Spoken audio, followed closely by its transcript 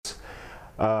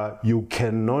You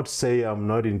cannot say I'm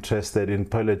not interested in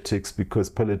politics because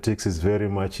politics is very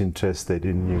much interested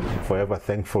in you. I'm forever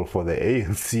thankful for the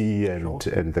ANC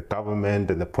and the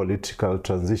government and the political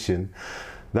transition.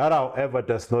 That, however,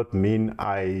 does not mean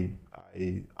I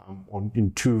am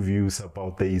in two views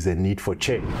about there is a need for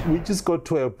change. We just got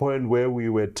to a point where we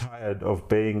were tired of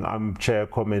being armchair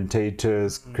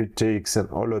commentators, critics, and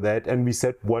all of that, and we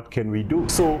said, what can we do?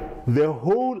 So the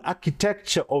whole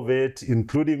architecture of it,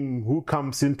 including who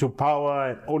comes into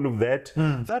power and all of that,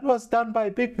 that was done by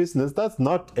big business. That's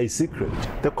not a secret.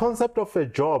 The concept of a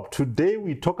job, today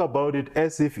we talk about it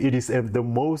as if it is the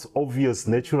most obvious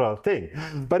natural thing,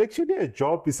 but actually a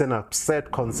job is an absurd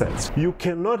concept. You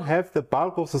cannot have the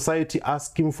bulk of society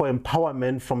asking for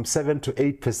empowerment from 7 to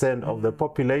 8% of the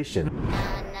population.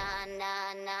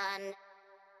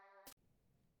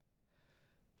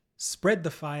 Spread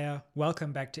the fire.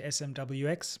 Welcome back to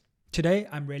SMWX. Today,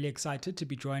 I'm really excited to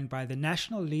be joined by the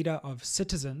national leader of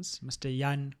CITIZANS, Mr.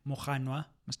 Jan Moganwa.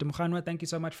 Mr. Moganwa, thank you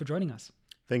so much for joining us.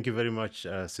 Thank you very much,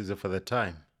 Caesar, for the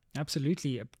time.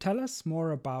 Absolutely. Tell us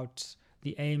more about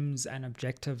the aims and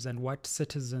objectives and what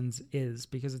CITIZANS is,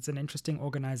 because it's an interesting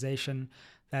organization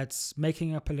that's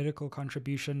making a political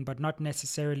contribution, but not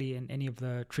necessarily in any of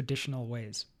the traditional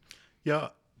ways. Yeah.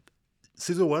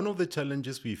 So one of the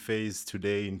challenges we face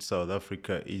today in South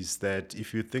Africa is that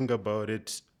if you think about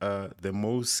it, the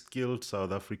most skilled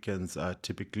South Africans are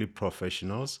typically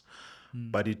professionals,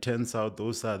 but it turns out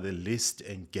those are the least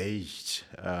engaged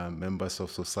members of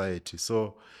society.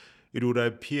 So it would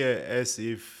appear as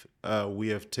if we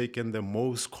have taken the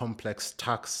most complex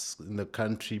tasks in the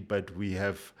country, but we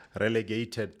have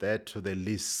relegated that to the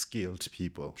least skilled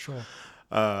people. Sure.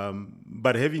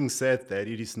 But having said that,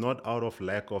 it is not out of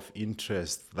lack of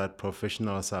interest that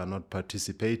professionals are not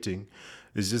participating.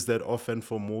 It's just that often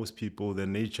for most people, the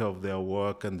nature of their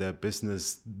work and their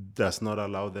business does not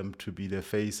allow them to be the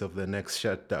face of the next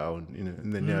shutdown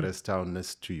in the nearest town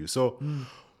next to you. So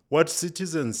what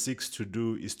CITIZANS seeks to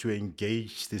do is to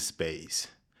engage this space,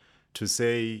 to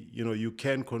say, you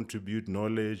can contribute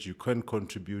knowledge, you can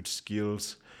contribute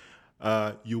skills.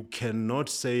 You cannot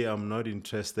say I'm not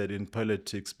interested in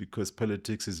politics because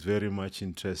politics is very much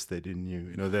interested in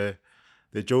you.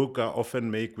 The joke I often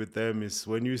make with them is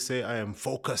when you say I am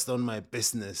focused on my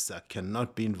business, I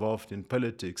cannot be involved in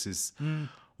politics, is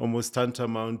almost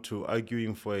tantamount to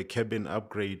arguing for a cabin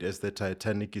upgrade as the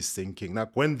Titanic is sinking. Now,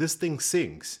 when this thing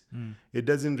sinks, it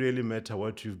doesn't really matter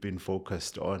what you've been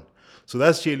focused on. So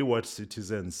that's really what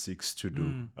CITIZANS seeks to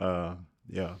do.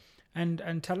 Yeah.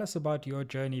 And tell us about your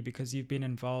journey, because you've been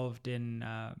involved in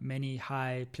many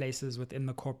high places within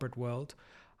the corporate world.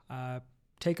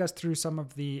 Take us through some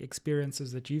of the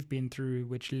experiences that you've been through,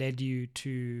 which led you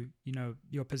to,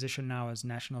 your position now as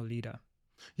national leader.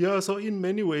 Yeah, so in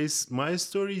many ways, my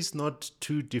story is not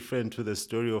too different to the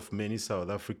story of many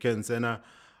South Africans. And I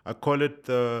call it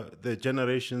the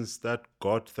generations that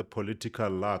got the political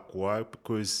luck. Why?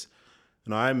 Because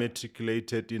I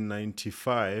matriculated in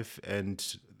 95,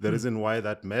 and the reason why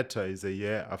that matter is a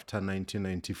year after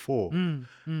 1994.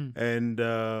 And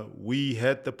we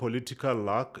had the political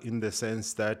luck in the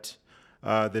sense that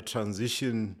the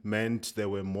transition meant there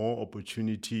were more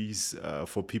opportunities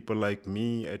for people like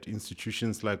me at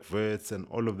institutions like Wits and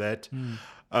all of that.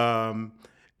 And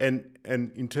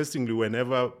interestingly,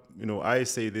 whenever I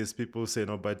say this, people say,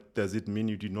 no, but does it mean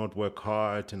you did not work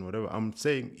hard and whatever? I'm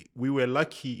saying we were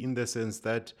lucky in the sense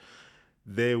that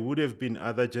there would have been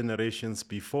other generations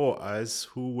before us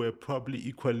who were probably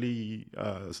equally,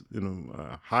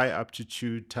 high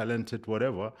aptitude, talented,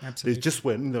 whatever. Absolutely. They just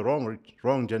were in the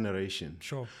wrong generation.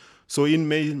 Sure. So in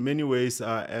many ways,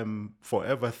 I am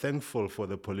forever thankful for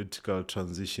the political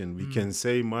transition. We can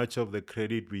say much of the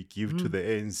credit we give to the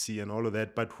ANC and all of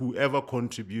that, but whoever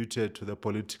contributed to the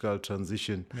political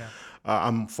transition,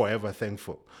 I'm forever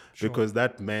thankful. Sure. Because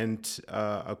that meant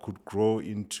I could grow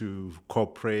into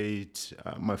corporate.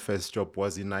 My first job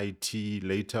was in IT,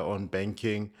 later on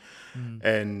banking.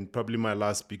 And probably my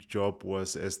last big job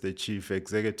was as the chief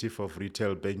executive of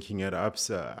retail banking at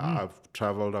Absa. I've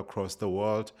traveled across the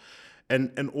world.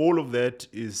 And all of that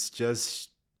is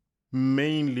just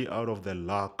mainly out of the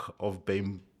luck of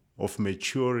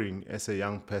maturing as a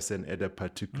young person at a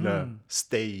particular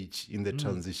stage in the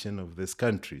transition of this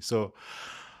country. So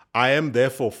I am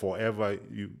therefore forever,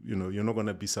 you're not going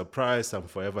to be surprised, I'm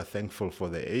forever thankful for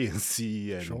the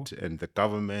ANC and the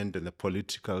government and the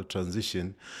political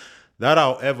transition. That,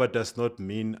 however, does not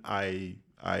mean I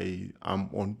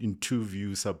am in two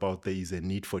views about there is a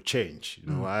need for change.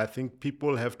 I think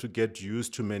people have to get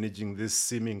used to managing this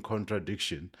seeming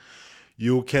contradiction.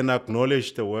 You can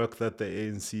acknowledge the work that the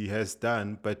ANC has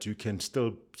done, but you can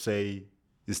still say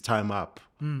time up.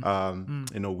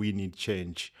 We need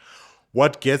change.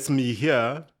 What gets me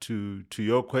here to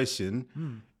your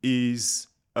question is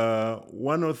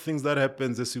one of the things that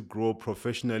happens as you grow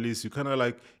professionally is you kind of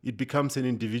like, it becomes an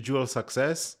individual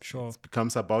success. Sure. It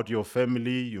becomes about your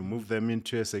family. You move them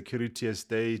into a security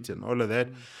estate and all of that.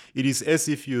 It is as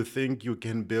if you think you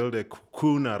can build a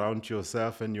cocoon around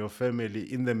yourself and your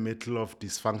family in the middle of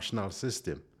dysfunctional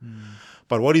system.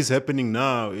 But what is happening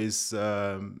now is,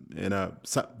 some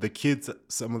of the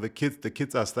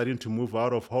kids are starting to move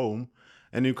out of home,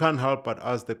 and you can't help but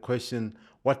ask the question,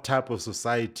 what type of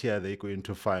society are they going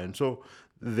to find? So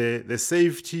the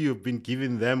safety you've been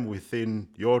giving them within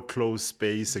your closed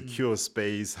space, secure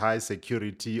space, high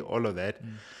security, all of that,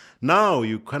 now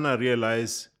you kind of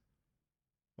realize,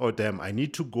 oh, damn, I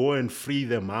need to go and free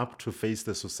them up to face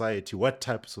the society. What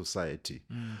type of society?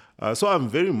 So I'm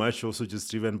very much also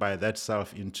just driven by that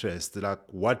self-interest. Like,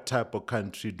 what type of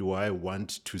country do I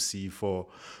want to see for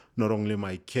not only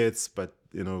my kids, but,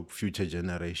 future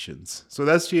generations? So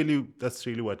that's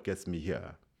really what gets me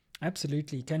here.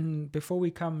 Absolutely. Before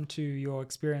we come to your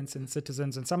experience in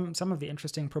Citizens and some of the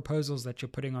interesting proposals that you're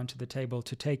putting onto the table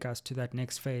to take us to that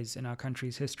next phase in our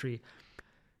country's history,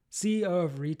 CEO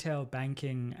of retail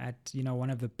banking at one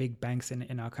of the big banks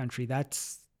in our country,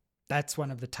 that's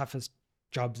one of the toughest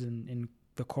jobs in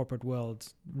the corporate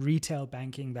world. Retail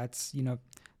banking, that's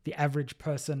the average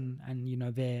person and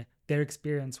their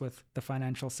experience with the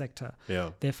financial sector,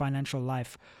 their financial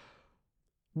life.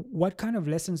 What kind of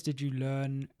lessons did you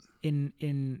learn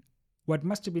in what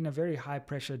must have been a very high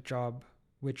pressure job,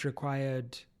 which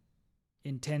required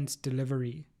intense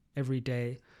delivery every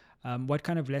day? What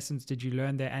kind of lessons did you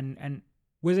learn there? And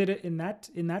was it in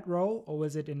that role, or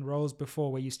was it in roles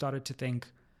before where you started to think,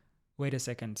 wait a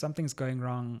second, something's going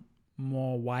wrong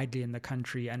more widely in the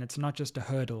country, and it's not just a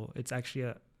hurdle, it's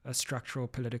actually a structural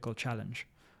political challenge?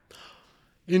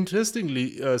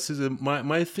 Interestingly, Susan,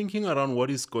 my thinking around what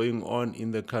is going on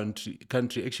in the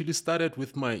country actually started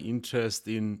with my interest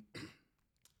in.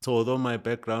 So although my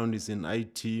background is in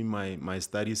IT, my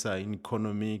studies are in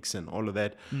economics and all of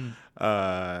that,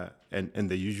 and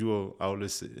the usual,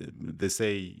 they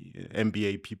say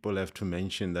MBA people have to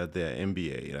mention that they're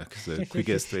MBA. Like, it's the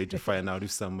quickest way to find out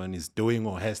if someone is doing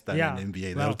or has done an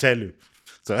MBA. They'll tell you.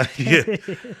 So yeah.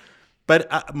 But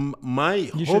my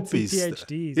hope is,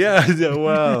 PhDs.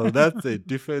 well, that's a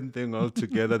different thing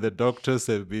altogether. The doctors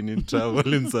have been in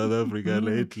trouble in South Africa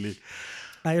lately.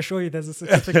 I assure you, there's a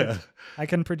certificate. I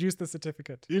can produce the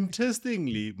certificate.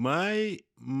 Interestingly, my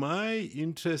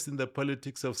interest in the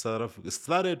politics of South Africa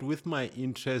started with my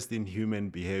interest in human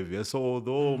behavior. So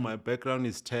although my background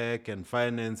is tech and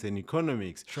finance and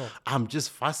economics, I'm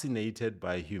just fascinated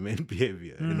by human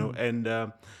behavior,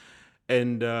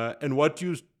 and what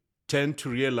you tend to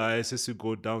realize as you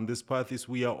go down this path is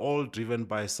we are all driven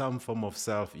by some form of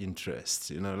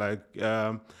self-interest,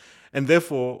 and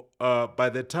therefore, by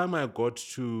the time I got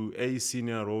to a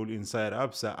senior role inside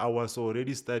ABSA, I was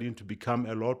already starting to become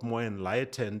a lot more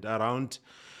enlightened around,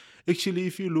 actually,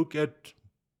 if you look at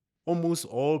almost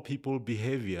all people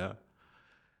behavior,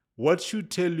 what should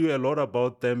tell you a lot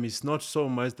about them is not so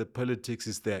much the politics,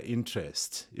 is their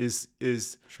interest. Is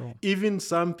even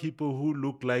some people who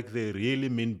look like they really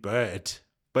mean bad.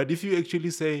 But if you actually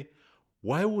say,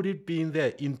 why would it be in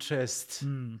their interest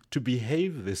to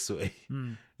behave this way?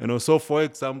 So for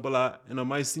example,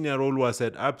 my senior role was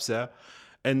at ABSA,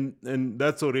 and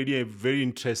that's already a very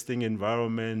interesting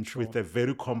environment with a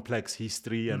very complex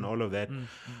history and all of that.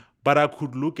 But I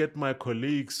could look at my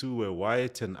colleagues who were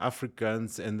white and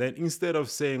Africans, and then instead of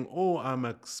saying, oh, I'm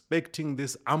expecting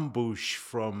this ambush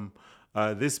from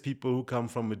these people who come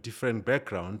from a different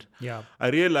background, I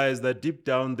realized that deep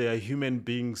down they are human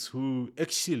beings who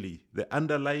actually, the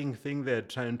underlying thing they're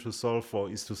trying to solve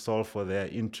for is to solve for their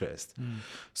interest.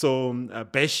 So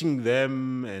bashing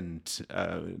them and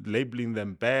labeling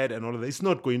them bad and all of that, it's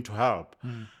not going to help.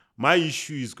 My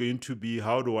issue is going to be,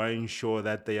 how do I ensure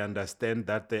that they understand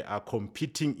that there are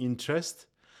competing interests?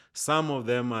 Some of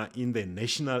them are in the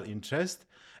national interest,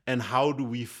 and how do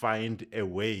we find a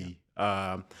way?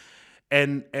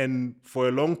 And for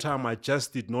a long time, I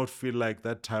just did not feel like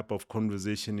that type of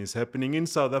conversation is happening. In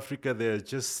South Africa, there are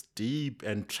just deep,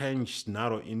 entrenched,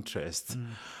 narrow interests.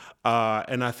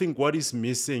 And I think what is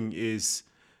missing is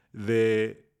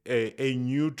a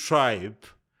new tribe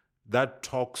that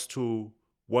talks to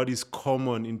what is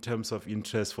common in terms of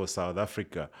interest for South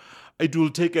Africa. It will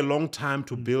take a long time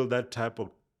to build that type of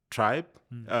tribe,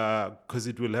 because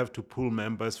it will have to pull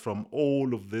members from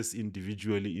all of this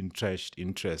individually entrenched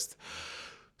interest.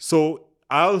 So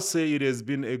I'll say it has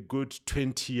been a good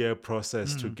 20-year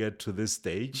process to get to this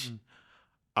stage.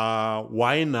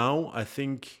 Why now? I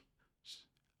think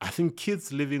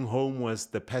kids leaving home was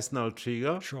the personal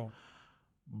trigger, Sure.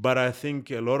 but I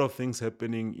think a lot of things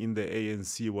happening in the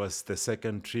ANC was the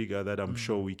second trigger that I'm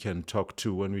sure Mm. we can talk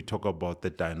to when we talk about the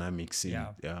dynamics in.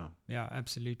 Yeah. Yeah,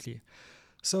 absolutely.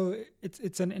 So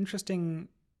it's an interesting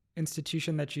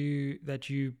institution that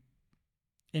you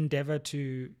endeavor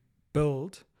to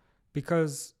build,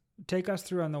 because take us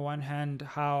through, on the one hand,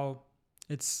 how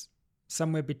it's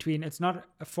somewhere between, it's not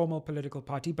a formal political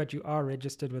party, but you are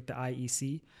registered with the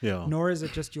IEC, Yeah. nor is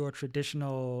it just your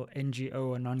traditional NGO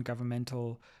or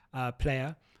non-governmental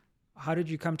player. How did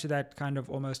you come to that kind of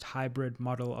almost hybrid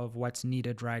model of what's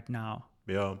needed right now?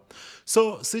 Yeah.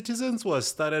 So Citizens was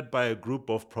started by a group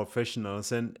of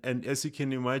professionals, and as you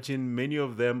can imagine, many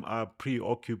of them are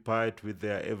preoccupied with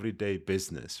their everyday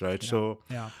business, right? Yeah. So,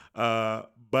 Yeah.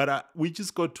 but we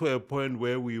just got to a point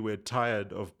where we were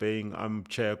tired of being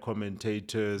armchair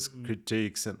commentators,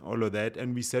 critics, and all of that,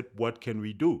 and we said, what can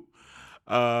we do?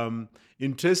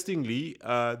 Interestingly,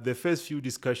 the first few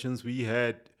discussions we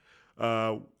had,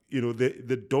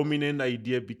 the dominant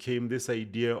idea became this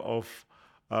idea of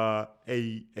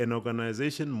an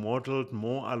organization modeled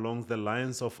more along the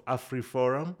lines of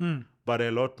AfriForum, but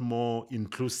a lot more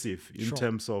inclusive in Sure.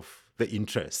 terms of the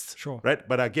interests. Sure. Right.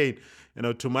 But again,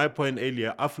 to my point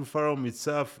earlier, AfriForum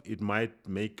itself, it might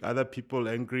make other people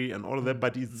angry and all of that,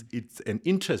 but it's an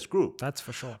interest group. That's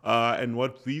for sure. And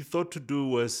what we thought to do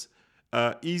was,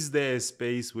 is there a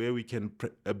space where we can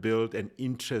build an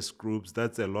interest groups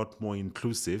that's a lot more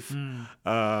inclusive?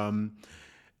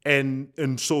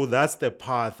 And so that's the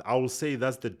path. I will say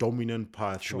that's the dominant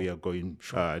path we are going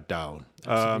down.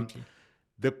 Absolutely.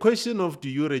 The question of do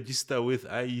you register with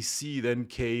IEC then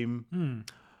came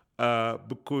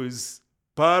because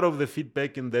part of the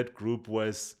feedback in that group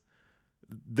was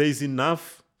there's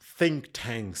enough think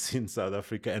tanks in South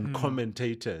Africa and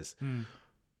commentators.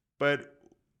 But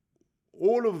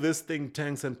all of these think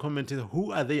tanks and commentators,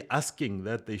 who are they asking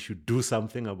that they should do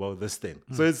something about this thing?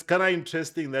 So it's kind of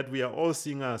interesting that we are all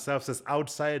seeing ourselves as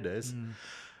outsiders.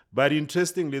 But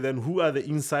interestingly, then, who are the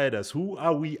insiders? Who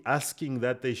are we asking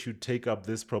that they should take up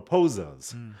these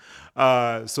proposals?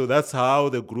 So that's how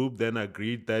the group then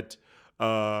agreed that,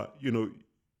 at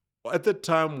the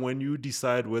time when you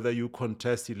decide whether you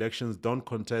contest elections, don't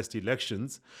contest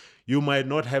elections, you might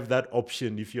not have that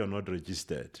option if you're not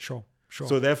registered. Sure.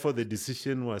 So therefore, the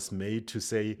decision was made to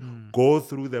say, go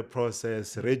through the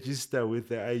process, register with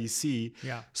the IEC,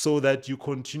 so that you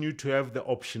continue to have the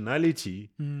optionality,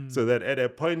 so that at a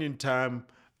point in time,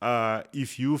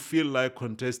 if you feel like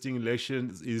contesting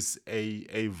elections is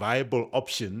a viable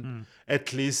option,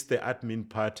 at least the admin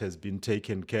part has been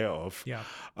taken care of.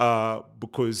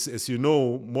 Because, as you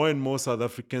know, more and more South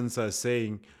Africans are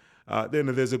saying,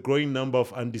 there's a growing number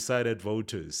of undecided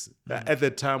voters. At the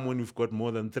time when we've got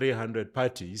more than 300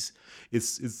 parties,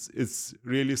 it's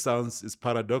really it's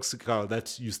paradoxical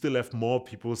that you still have more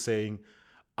people saying,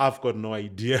 I've got no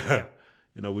idea,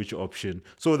 which option.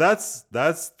 So that's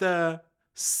the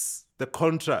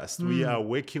contrast we are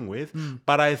working with.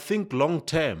 But I think long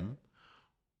term,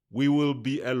 we will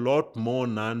be a lot more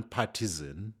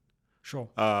non-partisan. Sure.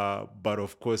 But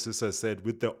of course, as I said,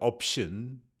 with the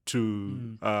option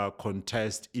to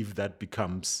contest if that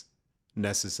becomes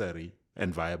necessary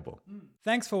and viable.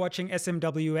 Thanks for watching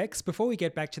SMWX. Before we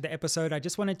get back to the episode, I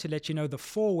just wanted to let you know the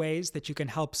 4 ways that you can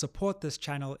help support this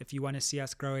channel if you want to see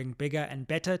us growing bigger and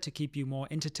better to keep you more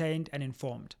entertained and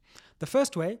informed. The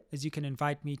first way is you can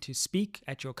invite me to speak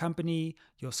at your company,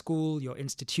 your school, your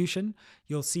institution.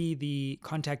 You'll see the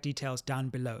contact details down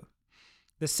below.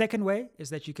 The second way is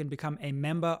that you can become a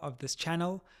member of this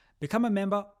channel. Become a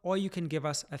member, or you can give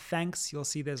us a thanks. You'll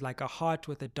see there's like a heart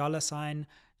with a $sign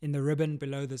in the ribbon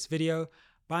below this video.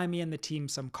 Buy me and the team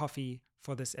some coffee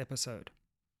for this episode.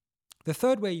 The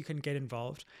third way you can get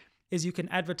involved is you can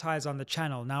advertise on the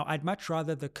channel. Now, I'd much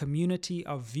rather the community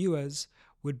of viewers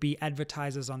would be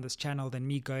advertisers on this channel than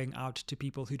me going out to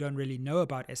people who don't really know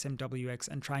about SMWX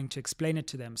and trying to explain it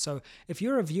to them. So if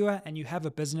you're a viewer and you have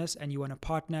a business and you want to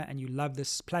partner and you love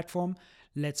this platform,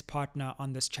 let's partner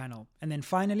on this channel. And then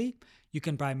finally, you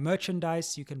can buy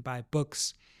merchandise, you can buy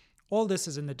books. All this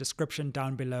is in the description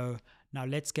down below. Now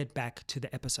let's get back to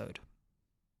the episode.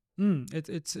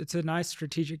 It's a nice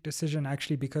strategic decision,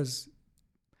 actually, because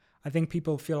I think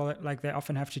people feel like they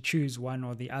often have to choose one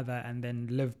or the other and then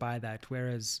live by that.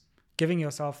 Whereas giving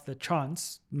yourself the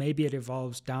chance, maybe it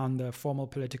evolves down the formal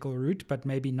political route, but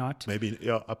maybe not. Maybe,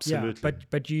 yeah, absolutely. Yeah,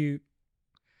 but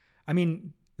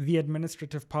the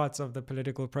administrative parts of the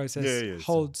political process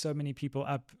hold so many people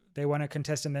up. They want to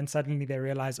contest and then suddenly they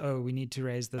realize, oh, we need to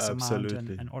raise this amount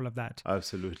and all of that.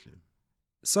 Absolutely.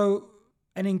 So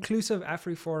an inclusive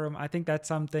AfriForum, I think that's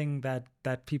something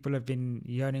that people have been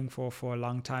yearning for a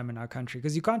long time in our country.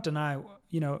 Because you can't deny,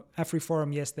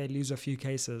 AfriForum, yes, they lose a few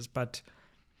cases, but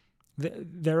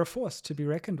they're a force to be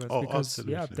reckoned with, Oh, because,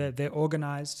 absolutely. they're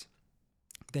organized,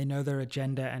 they know their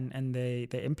agenda, and they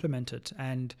implement it.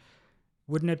 And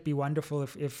wouldn't it be wonderful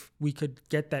if we could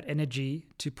get that energy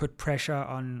to put pressure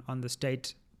on the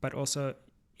state, but also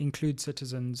include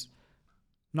citizens,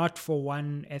 not for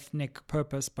one ethnic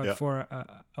purpose, but Yeah. for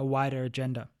a wider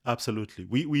agenda. Absolutely.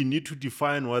 We need to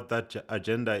define what that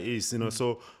agenda is,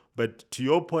 So, but to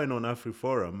your point on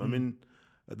AfriForum, I mean,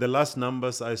 the last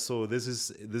numbers I saw, this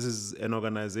is an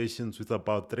organization with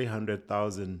about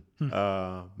 300,000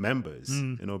 members,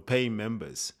 paying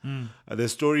members. The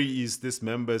story is these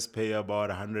members pay about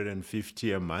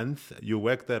 150 a month. You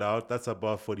work that out, that's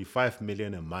about 45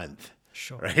 million a month.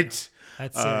 Sure. Right?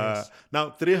 That's serious.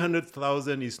 Now,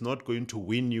 300,000 is not going to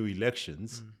win you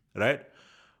elections, right?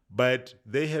 But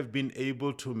they have been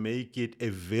able to make it a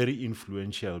very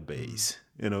influential base,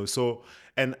 So,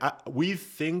 and we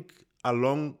think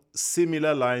along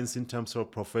similar lines in terms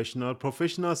of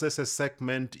professionals as a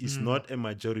segment is not a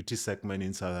majority segment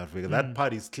in South Africa. That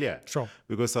part is clear, Sure.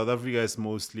 because South Africa is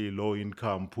mostly low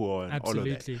income, poor, and all of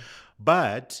that. Absolutely.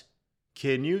 But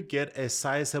can you get a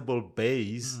sizable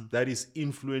base that is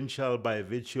influential by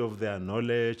virtue of their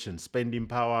knowledge and spending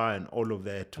power and all of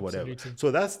that, whatever? Absolutely. So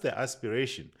that's the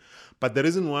aspiration. But the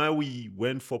reason why we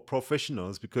went for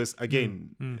professionals, because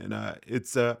again,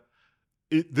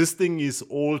 this thing is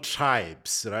all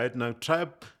tribes, right? Now,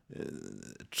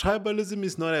 tribalism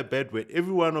is not a bad word.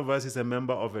 Every one of us is a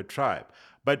member of a tribe.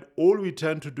 But all we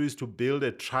tend to do is to build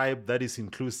a tribe that is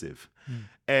inclusive.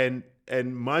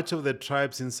 And much of the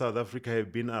tribes in South Africa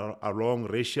have been along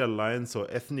racial lines or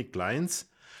ethnic lines.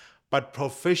 But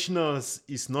professionals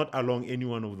is not along any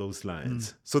one of those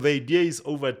lines. So the idea is,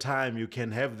 over time, you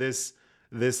can have this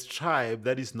tribe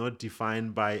that is not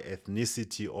defined by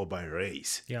ethnicity or by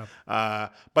race. Yeah.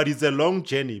 But it's a long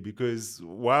journey, because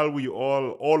while we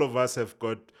all of us have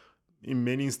got, in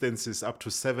many instances, up to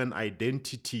 7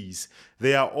 identities,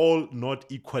 they are all not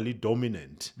equally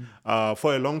dominant.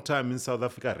 For a long time in South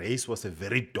Africa, race was a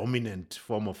very dominant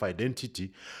form of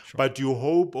identity. Sure. But you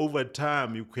hope over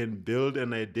time you can build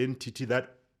an identity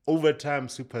that over time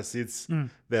supersedes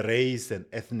the race and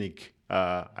ethnic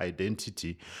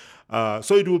identity.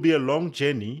 So it will be a long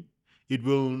journey. It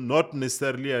will not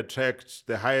necessarily attract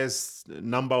the highest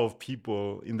number of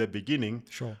people in the beginning.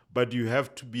 Sure. But you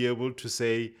have to be able to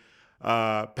say,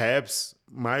 perhaps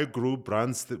my group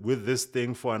runs with this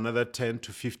thing for another 10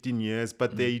 to 15 years,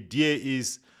 but the idea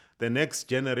is the next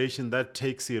generation that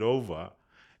takes it over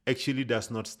actually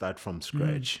does not start from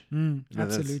scratch.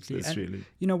 Absolutely. That's really...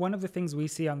 One of the things we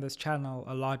see on this channel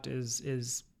a lot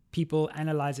is people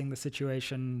analyzing the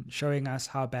situation, showing us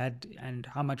how bad and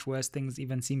how much worse things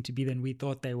even seem to be than we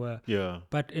thought they were. Yeah.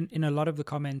 But in a lot of the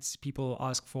comments, people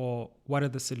ask for, what are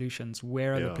the solutions?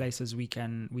 Where are the places we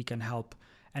can help?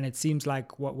 And it seems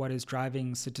like what is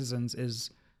driving Citizens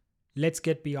is, let's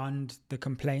get beyond the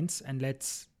complaints, and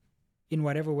let's, in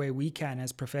whatever way we can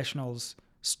as professionals,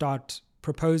 start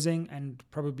proposing and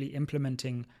probably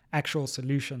implementing actual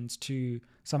solutions to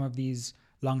some of these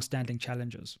long-standing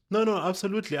challenges. No,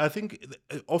 absolutely. I think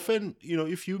often,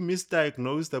 if you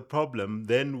misdiagnose the problem,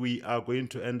 then we are going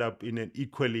to end up in an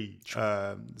equally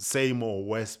same or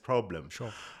worse problem.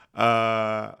 Sure.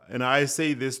 And I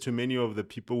say this to many of the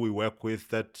people we work with,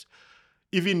 that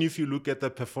even if you look at the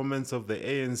performance of the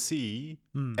ANC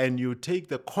and you take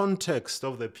the context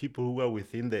of the people who are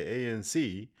within the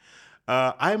ANC,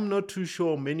 I'm not too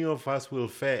sure many of us will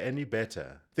fare any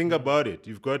better. Think about it.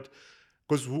 You've got...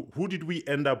 Because who did we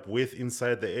end up with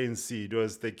inside the ANC? It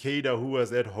was the cadre who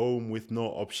was at home with no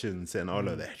options and all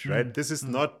of that, right? This is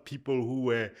not people who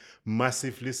were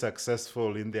massively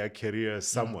successful in their careers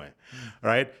somewhere,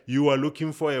 right? You are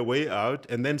looking for a way out,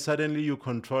 and then suddenly you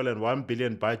control a 1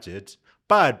 billion budget.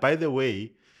 But by the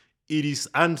way, it is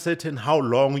uncertain how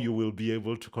long you will be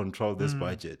able to control this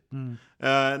budget.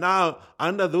 Now,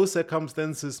 under those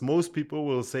circumstances, most people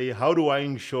will say, how do I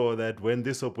ensure that when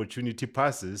this opportunity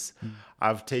passes,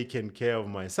 I've taken care of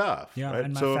myself? Yeah, right?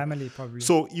 and my family probably.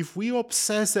 So if we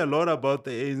obsess a lot about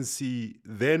the ANC,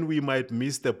 then we might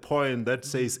miss the point that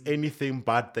says anything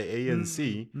but the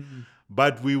ANC,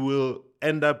 but we will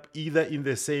end up either in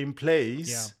the same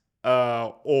place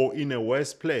or in a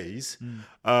worse place.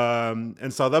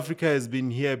 And South Africa has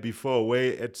been here before,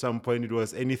 where at some point it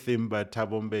was anything but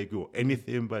Thabo Mbeki or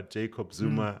anything but Jacob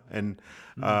Zuma and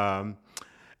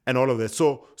all of that.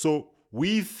 So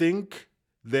we think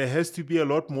there has to be a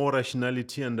lot more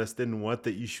rationality, understanding what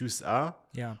the issues are,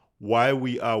 why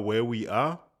we are where we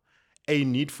are, a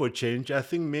need for change, I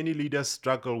think many leaders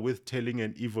struggle with telling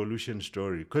an evolution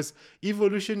story, because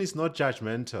evolution is not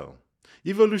judgmental.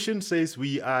 Evolution says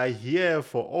we are here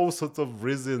for all sorts of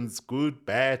reasons, good,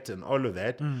 bad, and all of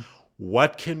that.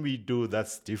 What can we do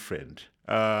that's different?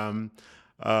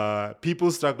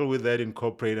 People struggle with that in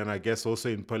corporate and I guess also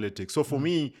in politics. So for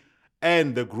me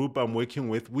and the group I'm working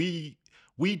with, we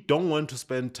don't want to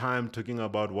spend time talking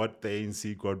about what the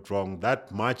ANC got wrong.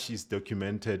 That much is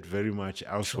documented very much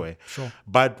elsewhere. Sure.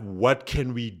 But what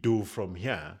can we do from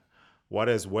here? What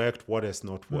has worked? What has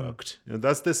not worked?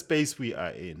 That's the space we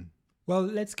are in. Well,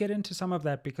 let's get into some of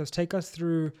that, because take us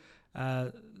through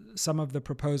some of the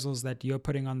proposals that you're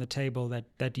putting on the table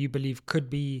that you believe could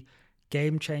be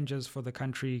game changers for the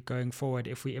country going forward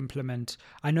if we implement.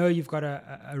 I know you've got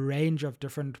a range of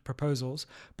different proposals,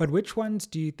 but which ones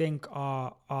do you think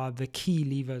are the key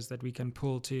levers that we can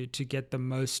pull to get the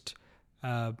most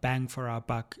bang for our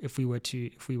buck if we were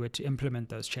to implement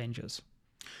those changes?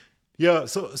 Yeah,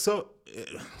 so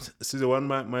Susan,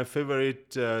 my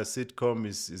favorite sitcom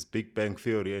is Big Bang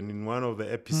Theory, and in one of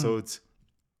the episodes,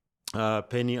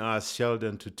 Penny asked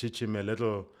Sheldon to teach him a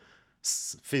little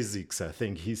physics, I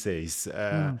think he says.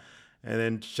 And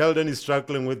then Sheldon is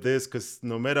struggling with this because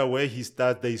no matter where he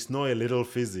starts, there is no a little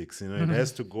physics. It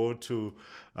has to go to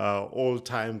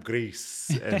old-time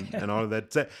Greece and all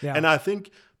that. Yeah. And I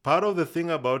think part of the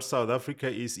thing about South Africa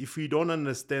is if we don't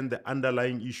understand the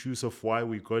underlying issues of why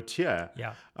we got here,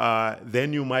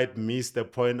 then you might miss the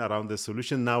point around the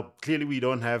solution. Now, clearly, we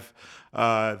don't have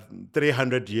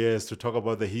 300 years to talk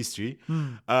about the history,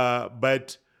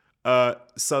 but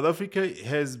South Africa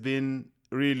has been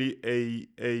really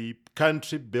a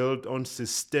country built on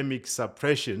systemic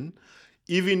suppression.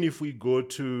 Even if we go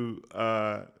to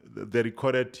the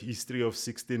recorded history of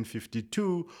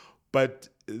 1652, but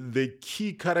the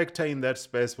key character in that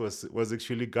space was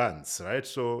actually guns, right?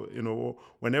 So,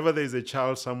 whenever there's a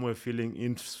child somewhere feeling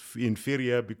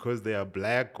inferior because they are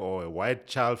black, or a white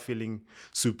child feeling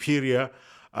superior,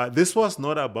 this was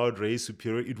not about race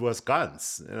superior, it was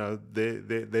guns.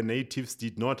 The natives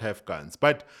did not have guns.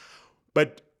 But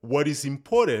what is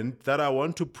important that I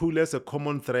want to pull as a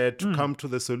common thread to come to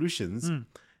the solutions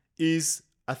is,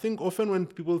 I think often when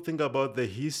people think about the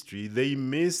history, they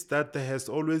miss that there has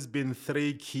always been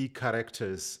three key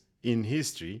characters in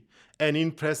history and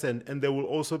in present, and there will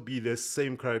also be the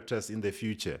same characters in the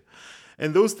future.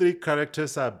 And those three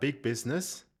characters are big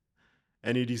business,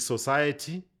 and it is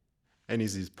society, and it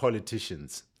is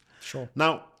politicians. Sure.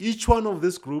 Now, each one of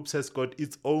these groups has got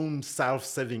its own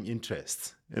self-serving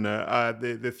interests.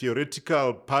 The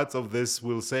theoretical parts of this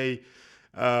will say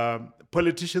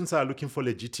politicians are looking for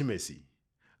legitimacy,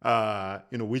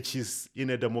 which is in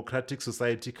a democratic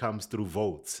society comes through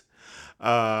votes.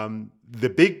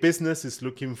 The big business is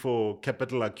looking for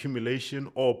capital accumulation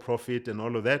or profit and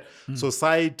all of that.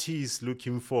 Society is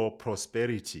looking for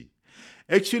prosperity.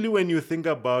 Actually, when you think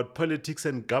about politics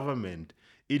and government,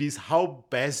 it is how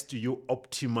best do you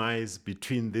optimize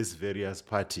between these various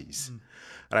parties,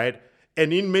 right?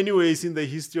 And in many ways, in the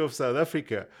history of South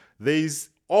Africa, there is,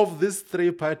 of these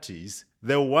three parties,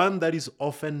 the one that is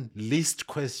often least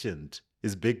questioned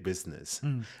is big business.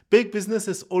 Big business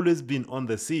has always been on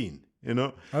the scene.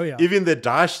 Oh, yeah. Even the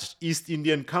Dutch East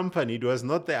Indian Company, it was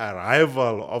not the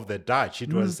arrival of the Dutch,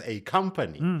 it was a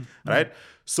company, right?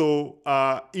 So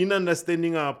in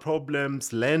understanding our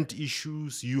problems, land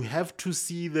issues, you have to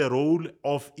see the role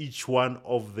of each one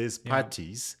of these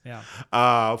parties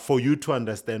for you to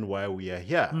understand why we are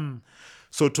here.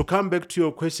 So to come back to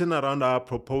your question around our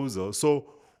proposal,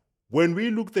 so when we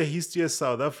look the history of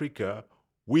South Africa,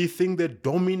 we think the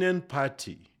dominant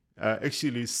party,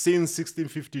 actually since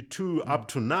 1652 up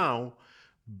to now,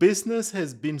 business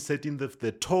has been setting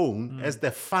the tone as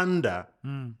the funder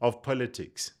of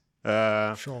politics.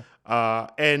 Sure.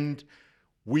 And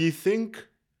we think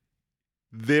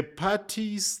the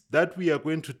parties that we are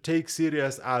going to take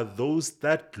serious are those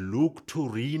that look to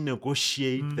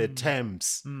renegotiate the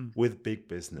terms with big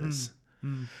business.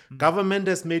 Government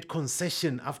has made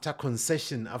concession after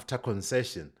concession after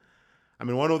concession. I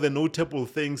mean, one of the notable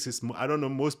things is, I don't know,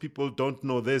 most people don't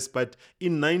know this, but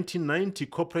in 1990,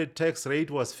 corporate tax rate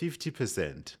was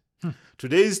 50%.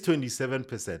 Today is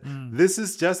 27%. This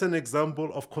is just an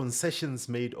example of concessions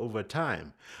made over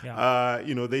time.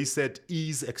 They said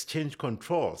ease exchange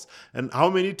controls. And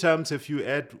how many times have you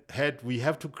had we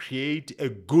have to create a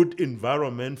good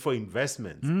environment for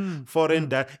investments? Foreign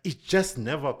that it just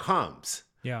never comes.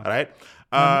 Right?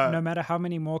 No matter how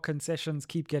many more concessions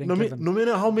keep getting given. No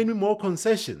matter how many more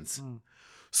concessions.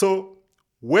 So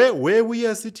where we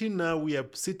are sitting now, we are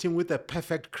sitting with a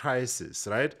perfect crisis,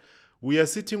 right? We are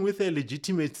sitting with a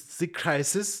legitimacy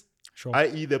crisis Sure.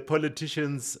 i.e. the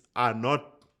politicians are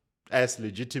not as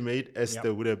legitimate as Yep.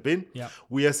 they would have been. Yep.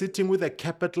 We are sitting with a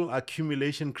capital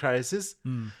accumulation crisis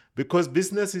because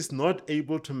business is not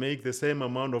able to make the same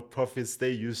amount of profits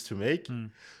they used to make.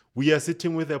 We are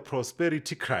sitting with a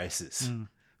prosperity crisis.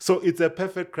 So it's a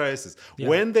perfect crisis. Yeah.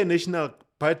 When the National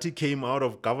Party came out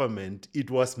of government, it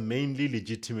was mainly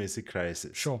legitimacy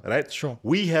crisis. Sure. Right? Sure.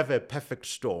 We have a perfect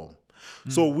storm.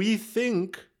 So we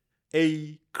think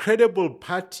a credible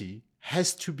party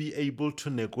has to be able to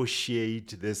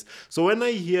negotiate this. So when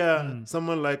I hear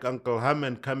someone like Uncle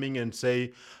Hammond coming and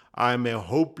say, I'm a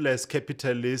hopeless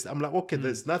capitalist, I'm like, okay,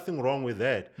 there's nothing wrong with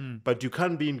that, but you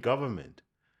can't be in government.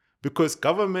 Because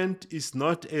government is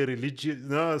not a religion,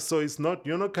 no, so it's not,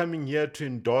 you're not coming here to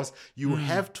endorse. You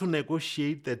have to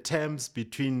negotiate the terms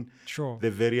between Sure. the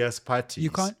various parties.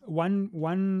 You can't,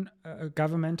 one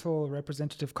governmental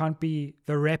representative can't be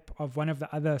the rep of one of the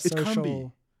other It can't be.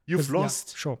 social. You've Yeah,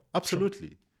 lost. sure.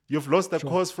 Absolutely. You've lost the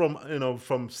cause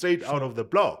from straight out of the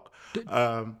block.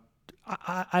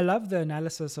 I love the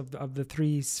analysis of the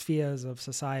three spheres of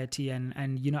society, and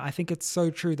I think it's so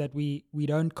true that we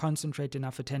don't concentrate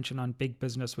enough attention on big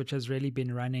business, which has really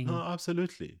been running. No,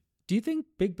 absolutely. Do you think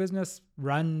big business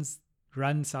runs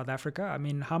South Africa? I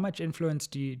mean, how much influence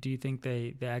do you think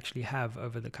they actually have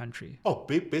over the country? Oh,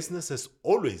 big business has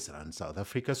always run South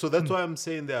Africa. So that's why I'm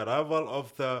saying the arrival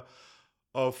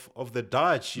of the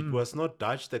Dutch, it was not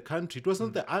Dutch the country, it was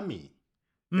not the army.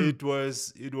 It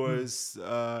was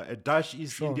a Dutch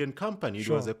East Indian company. It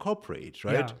was a corporate,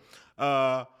 right?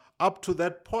 Yeah. Up to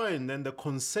that point, then the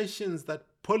concessions that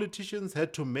politicians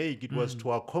had to make, it was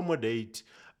to accommodate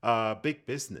big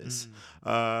business.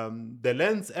 The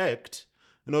Lands Act,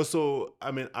 so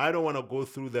I mean, I don't want to go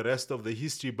through the rest of the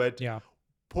history, but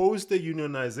post the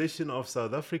unionization of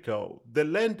South Africa, the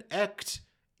Land Act,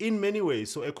 in many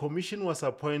ways, so a commission was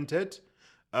appointed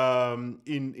in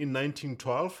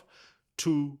 1912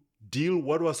 to deal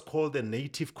what was called the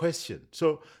native question.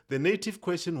 So the native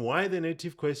question, why the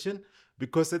native question?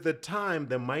 Because at the time,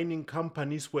 the mining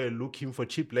companies were looking for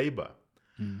cheap labor.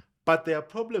 But their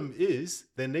problem is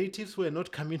the natives were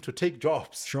not coming to take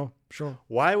jobs. Sure.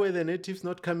 Why were the natives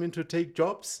not coming to take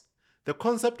jobs? The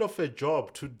concept of a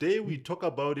job, today we talk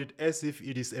about it as if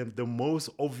it is the most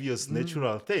obvious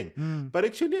natural thing. But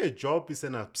actually a job is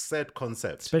an absurd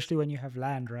concept. Especially when you have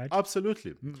land, right?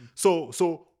 Absolutely.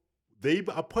 So they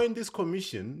appoint this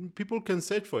commission. People can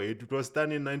search for it. It was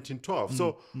done in 1912.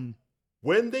 So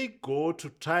when they go to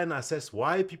try and assess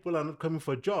why people are not coming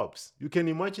for jobs, you can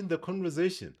imagine the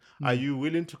conversation. Are you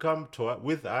willing to come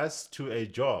with us to a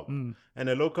job? And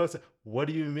a local says, what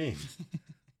do you mean?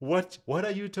 What are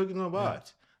you talking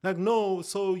about? Like, no,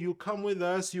 so you come with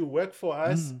us, you work for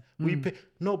us, we pay.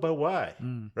 No, but why?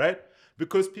 Right?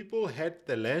 Because people had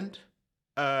the land.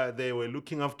 They were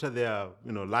looking after their,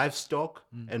 livestock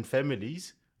and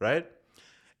families, right?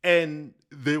 And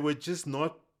they were just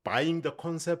not buying the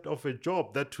concept of a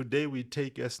job that today we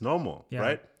take as normal,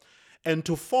 right? And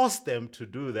to force them to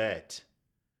do that,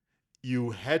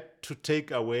 you had to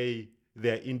take away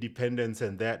their independence,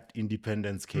 and that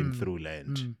independence came through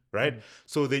land, right?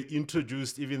 So they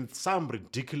introduced even some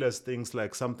ridiculous things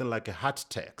like something like a hut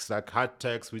tax,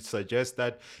 which suggests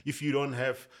that if you don't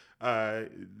have a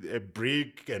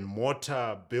brick and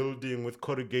mortar building with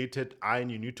corrugated iron,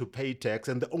 you need to pay tax,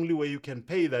 and the only way you can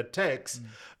pay that tax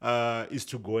is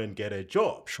to go and get a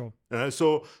job. Sure.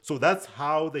 So that's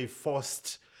how they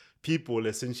forced people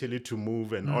essentially to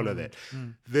move and all of that.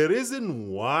 The reason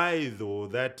why, though,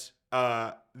 that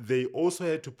they also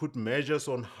had to put measures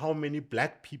on how many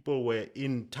black people were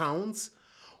in towns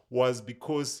was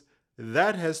because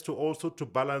that has to also to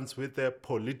balance with their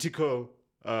political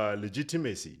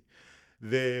legitimacy.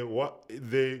 The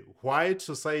white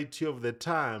society of the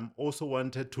time also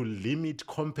wanted to limit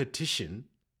competition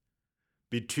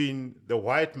between the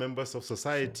white members of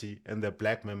society and the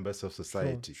black members of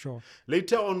society. Sure.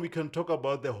 Later on, we can talk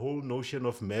about the whole notion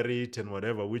of merit and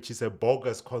whatever, which is a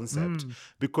bogus concept,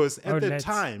 because at the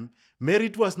time,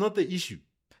 merit was not the issue.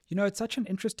 It's such an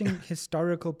interesting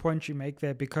historical point you make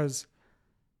there, because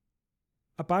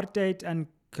apartheid and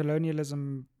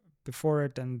colonialism before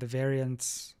it, and the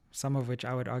variants, some of which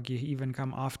I would argue even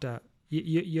come after,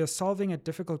 you're solving a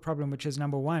difficult problem, which is,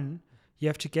 number one, you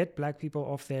have to get black people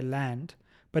off their land.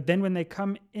 But then when they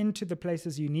come into the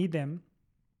places you need them,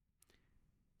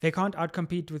 they can't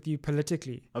outcompete with you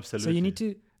politically. Absolutely. So you need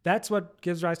to That's what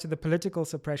gives rise to the political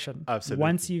suppression. Absolutely.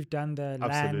 Once you've done the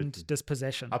Absolutely. land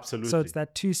dispossession. Absolutely. So it's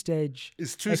that two-stage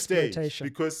It's two-stage, exploitation.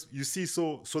 because you see,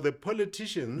 so the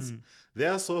politicians,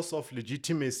 their source of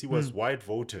legitimacy was white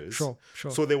voters. Sure.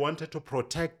 So they wanted to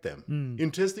protect them.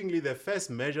 Interestingly, the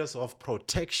first measures of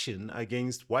protection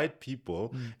against white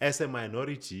people as a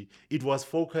minority, it was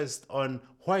focused on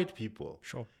white people.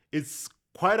 Sure. It's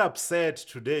quite absurd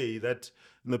today that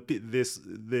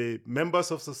the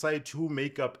members of society who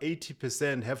make up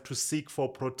 80% have to seek for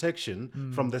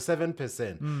protection from the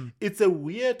 7%. It's a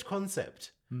weird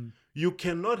concept. You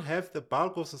cannot have the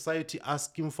bulk of society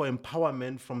asking for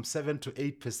empowerment from 7 to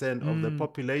 8% of the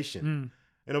population.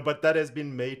 But that has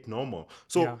been made normal.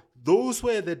 So those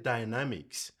were the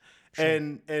dynamics.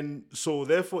 Sure. And so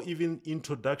therefore, even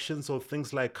introductions of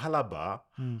things like Calabar,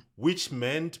 which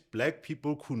meant black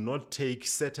people could not take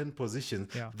certain positions,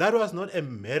 that was not a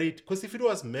merit, because if it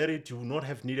was merit, you would not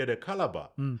have needed a Calabar.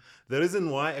 The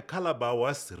reason why a Calabar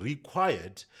was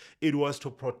required, it was to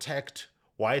protect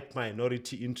white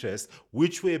minority interests,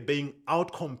 which were being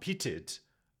outcompeted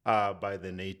by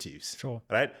the natives. Sure.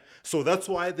 Right? So that's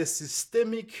why the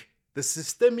systemic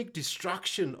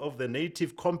destruction of the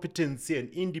native competency and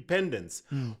independence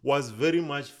was very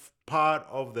much part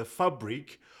of the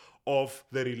fabric of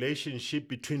the relationship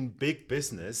between big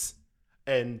business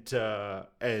and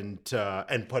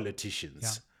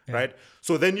politicians. Right?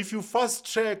 So then if you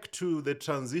fast track to the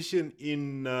transition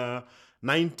in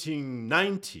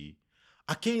 1990,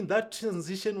 again, that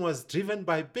transition was driven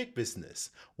by big business.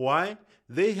 Why?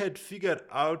 They had figured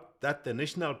out that the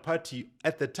National Party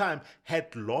at the time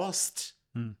had lost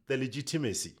the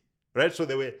legitimacy, right? So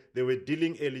they were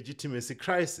dealing a legitimacy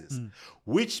crisis,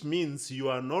 which means you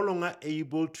are no longer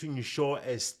able to ensure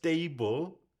a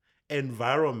stable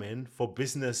environment for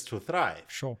business to thrive.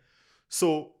 Sure.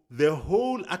 So the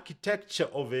whole architecture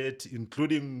of it,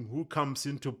 including who comes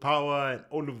into power and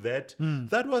all of that,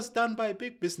 that was done by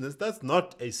big business. That's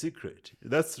not a secret.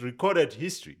 That's recorded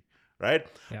history, right?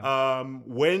 Yeah.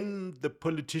 When the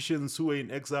politicians who were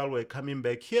in exile were coming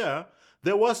back here,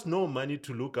 there was no money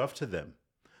to look after them.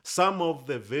 Some of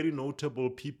the very notable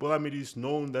people, I mean, it's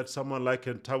known that someone like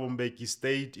Thabo Mbeki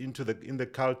stayed in the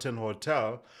Carlton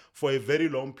Hotel for a very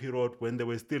long period when they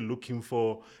were still looking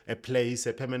for a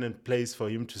permanent place for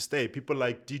him to stay. People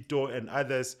like Tito and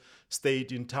others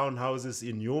stayed in townhouses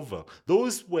in Newville.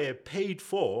 Those were paid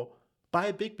for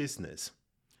by big business.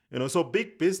 So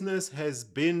big business has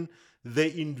been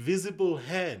the invisible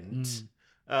hand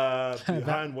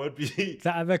behind what we...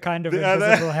 The other kind of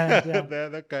invisible hand. Yeah. The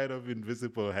other kind of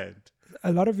invisible hand.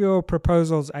 A lot of your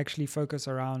proposals actually focus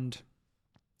around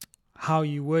how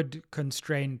you would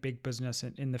constrain big business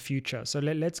in the future. So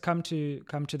let's come to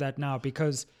that now,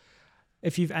 because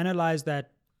if you've analyzed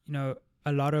that,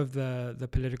 a lot of the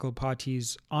political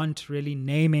parties aren't really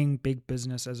naming big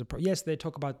business as yes, they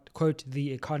talk about, quote,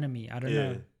 the economy. I don't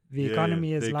know. The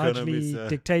economy is largely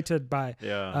dictated by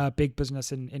big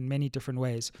business in many different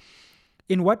ways.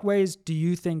 In what ways do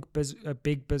you think a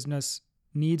big business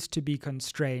needs to be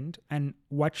constrained, and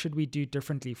what should we do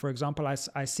differently? For example,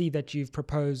 I see that you've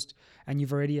proposed, and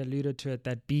you've already alluded to it,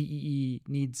 that BEE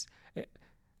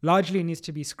largely needs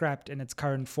to be scrapped in its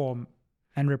current form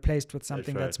and replaced with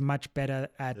something that's much better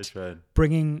at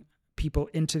bringing people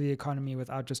into the economy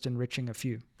without just enriching a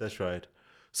few. That's right.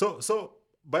 So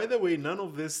by the way, none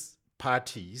of these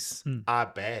parties are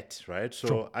bad, right?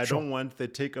 So I don't want the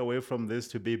takeaway from this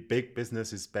to be big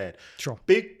business is bad. Sure.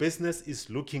 Big business is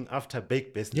looking after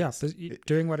big business. Yeah,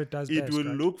 doing what it does It best,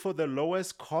 will look for the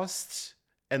lowest cost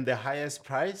and the highest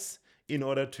price in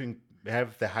order to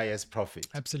have the highest profit.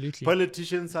 Absolutely.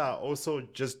 Politicians are also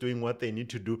just doing what they need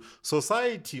to do.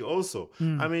 Society also.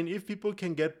 I mean, if people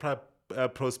can get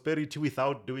prosperity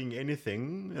without doing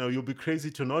anything, you'll be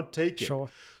crazy to not take it. Sure.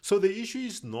 So the issue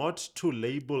is not to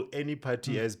label any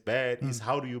party as bad, is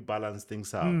how do you balance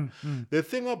things out? The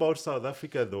thing about South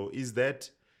Africa, though, is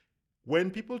that when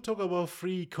people talk about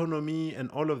free economy and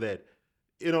all of that,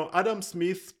 Adam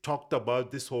Smith talked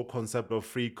about this whole concept of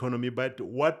free economy, but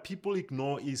what people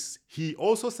ignore is he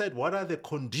also said, what are the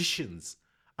conditions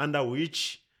under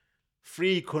which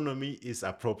free economy is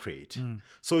appropriate?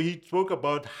 So he spoke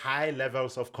about high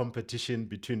levels of competition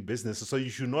between businesses. So you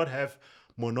should not have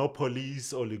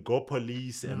monopolies,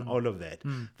 oligopolies, and all of that.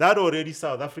 That already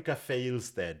South Africa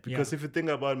fails that, because if you think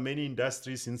about many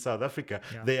industries in South Africa,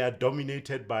 they are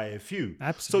dominated by a few.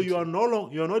 Absolutely. So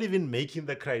you're not even making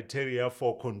the criteria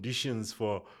for conditions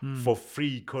for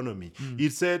free economy.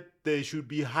 It said there should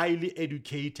be highly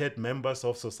educated members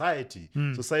of society.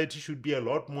 Society should be a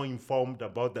lot more informed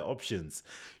about the options.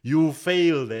 You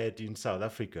fail that in South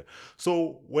Africa.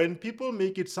 So when people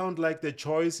make it sound like the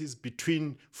choice is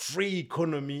between free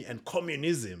economy and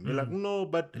communism, you're like, no,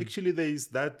 but actually there's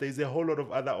a whole lot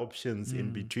of other options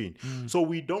in between. So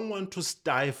we don't want to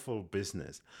stifle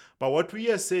business. But what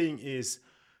we are saying is,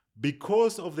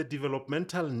 because of the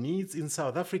developmental needs in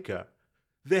South Africa,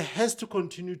 there has to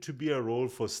continue to be a role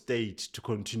for state to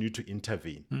continue to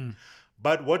intervene.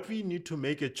 But what we need to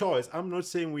make a choice, I'm not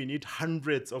saying we need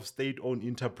hundreds of state-owned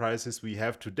enterprises we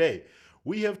have today.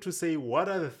 We have to say, what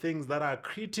are the things that are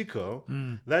critical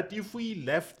that if we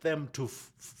left them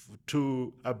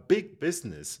to a big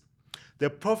business, the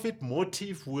profit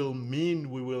motive will mean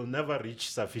we will never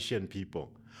reach sufficient people.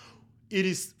 It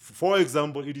is, for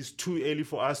example, it is too early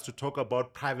for us to talk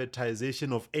about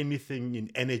privatization of anything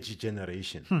in energy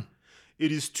generation.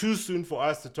 It is too soon for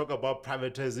us to talk about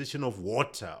privatization of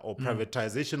water or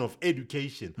privatization of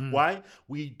education. Why?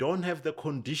 We don't have the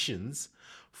conditions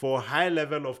for a high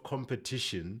level of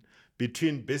competition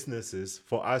between businesses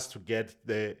for us to get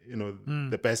the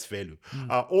best value.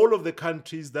 All of the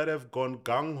countries that have gone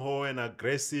gung-ho and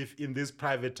aggressive in this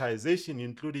privatization,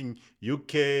 including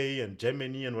UK and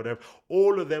Germany and whatever,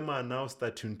 all of them are now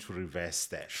starting to reverse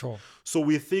that. Sure. So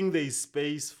we think there is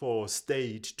space for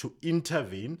state to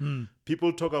intervene.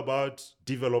 People talk about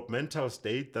developmental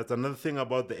state. That's another thing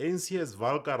about the ANC has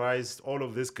vulgarized all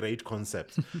of these great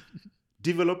concepts.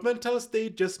 Developmental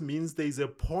state just means there's a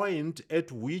point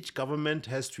at which government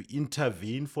has to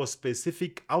intervene for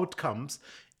specific outcomes.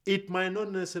 It might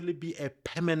not necessarily be a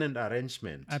permanent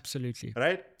arrangement. Absolutely.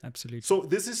 Right? Absolutely. So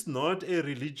this is not a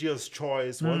religious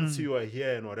choice once you are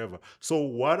here and whatever. So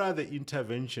what are the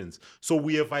interventions? So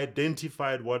we have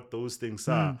identified what those things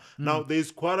are. Now,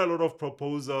 there's quite a lot of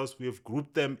proposals. We have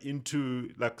grouped them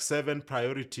into like 7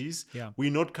 priorities. Yeah.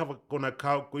 We're not going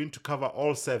to cover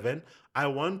all 7. I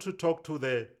want to talk to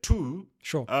the 2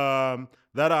 Sure.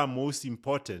 that are most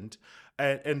important.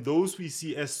 And those we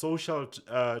see as social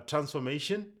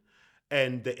transformation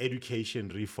and the education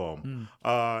reform.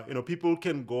 People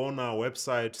can go on our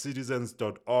website,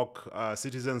 citizens.org,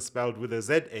 citizens spelled with a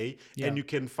Z-A, and you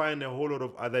can find a whole lot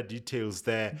of other details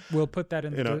there. We'll put that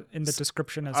in the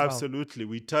description as well. Absolutely.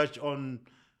 We touch on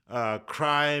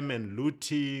crime and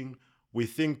looting. We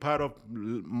think part of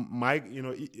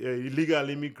illegal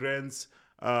immigrants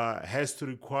has to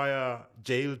require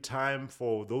jail time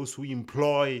for those who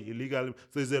employ illegal. So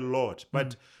there's a lot.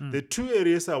 But the 2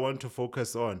 areas I want to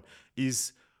focus on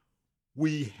is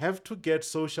we have to get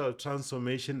social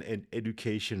transformation and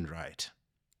education right.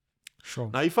 Sure.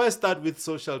 Now, if I start with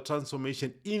social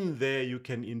transformation, in there you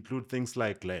can include things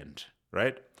like land,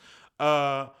 right?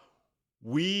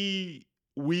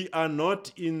 We are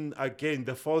not in, again,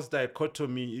 the false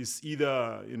dichotomy is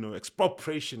either,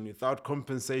 expropriation without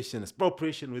compensation,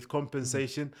 expropriation with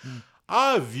compensation.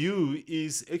 Our view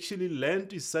is actually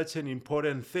land is such an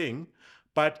important thing,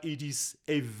 but it is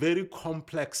a very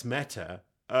complex matter,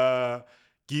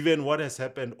 given what has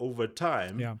happened over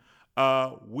time. Yeah.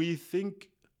 We think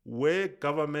where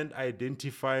government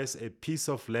identifies a piece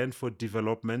of land for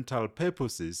developmental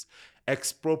purposes,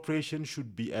 expropriation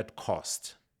should be at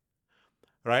cost.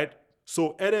 Right?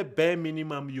 So at a bare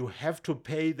minimum, you have to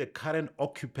pay the current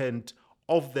occupant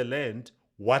of the land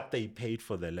what they paid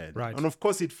for the land. Right. And of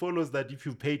course, it follows that if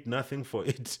you paid nothing for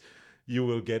it, you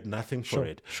will get nothing for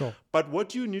it. Sure. But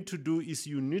what you need to do is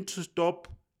you need to stop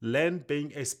land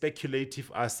being a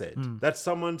speculative asset. That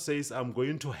someone says, I'm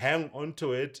going to hang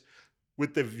onto it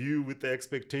with the view, with the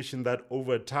expectation that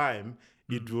over time,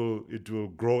 it will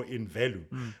grow in value.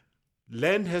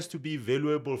 Land has to be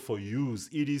valuable for use.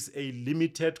 It is a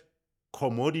limited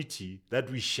commodity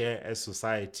that we share as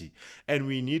society, and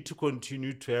we need to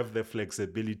continue to have the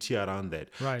flexibility around that.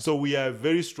 Right. So we are a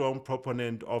very strong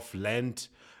proponent of land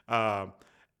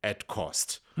at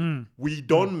cost. We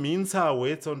don't mince our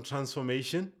words on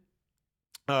transformation,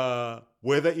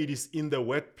 whether it is in the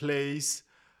workplace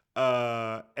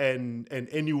and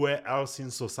anywhere else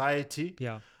in society.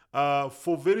 Yeah.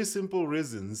 For very simple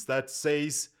reasons that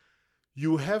says,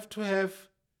 you have to have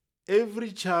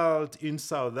every child in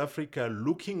South Africa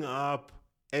looking up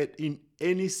in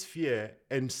any sphere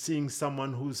and seeing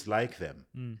someone who's like them,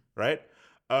 right?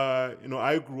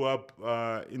 I grew up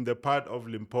in the part of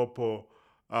Limpopo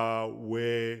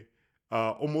where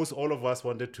almost all of us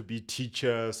wanted to be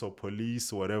teachers or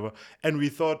police or whatever, and we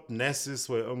thought nurses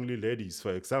were only ladies,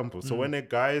 for example. So when a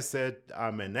guy said,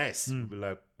 I'm a nurse, we'd be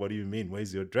like, what do you mean?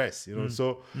 Where's your dress?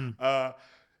 So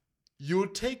you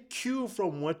take cue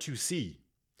from what you see.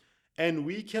 And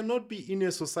we cannot be in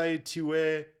a society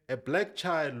where a black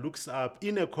child looks up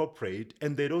in a corporate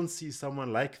and they don't see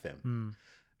someone like them,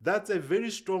 that's a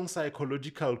very strong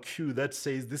psychological cue that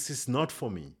says this is not for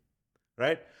me,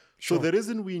 right? So Sure. the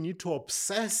reason we need to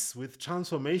obsess with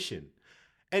transformation,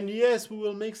 and yes, we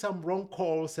will make some wrong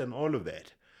calls and all of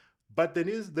that, but the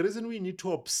reason we need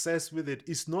to obsess with it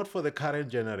is not for the current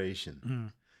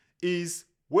generation, is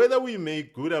whether we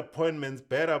make good appointments,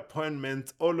 bad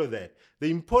appointments, all of that. The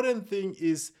important thing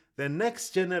is the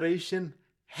next generation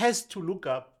has to look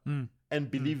up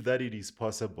and believe that it is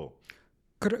possible.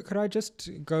 Could I just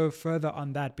go further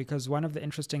on that? Because one of the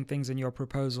interesting things in your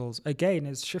proposals, again,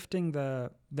 is shifting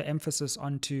the emphasis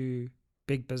onto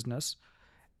big business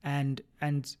and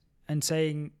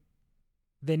saying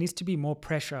there needs to be more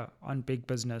pressure on big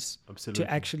business Absolutely.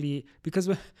 to actually, because,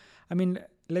 I mean,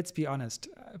 let's be honest,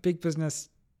 big business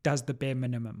does the bare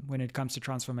minimum when it comes to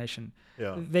transformation.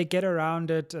 Yeah. They get around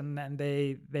it and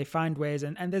they find ways,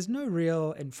 and there's no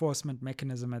real enforcement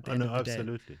mechanism at the end of the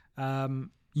Absolutely. day.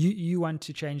 You want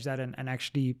to change that and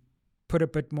actually put a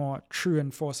bit more true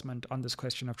enforcement on this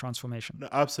question of transformation. No,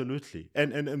 absolutely.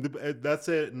 And that's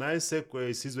a nice segue,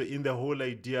 Sizwe, in the whole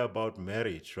idea about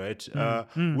marriage, right?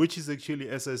 Which is actually,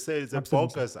 as I say, it's a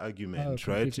bogus argument,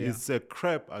 right? Yeah. It's a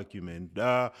crap argument.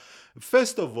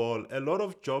 First of all, a lot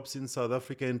of jobs in South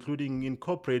Africa, including in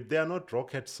corporate, they are not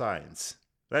rocket science,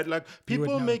 right? Like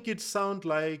people make it sound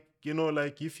like,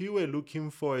 like if you were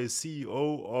looking for a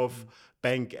CEO of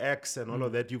Bank X and all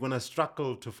of that, you're going to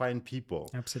struggle to find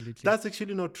people. Absolutely. That's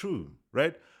actually not true,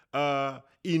 right?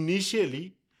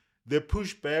 Initially, the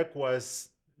pushback was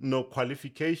no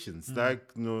qualifications.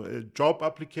 Like job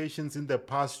applications in the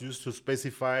past used to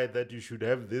specify that you should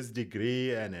have this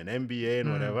degree and an MBA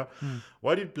and whatever.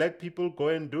 What did black people go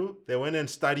and do? They went and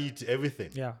studied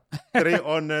everything. Yeah. 3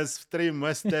 honors, 3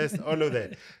 masters, all of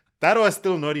that. That was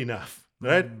still not enough,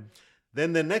 right?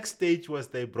 Then the next stage was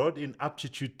they brought in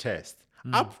aptitude test.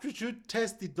 Aptitude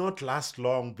test did not last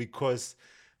long because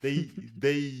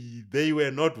they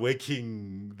were not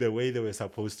working the way they were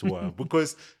supposed to work.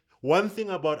 Because one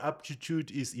thing about aptitude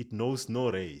is it knows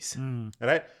no race,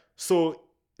 right? So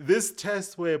these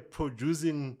tests were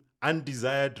producing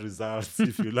undesired results,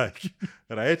 if you like,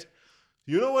 right?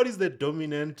 You know what is the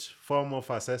dominant form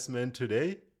of assessment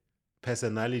today?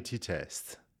 Personality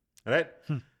test, right?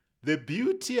 The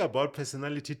beauty about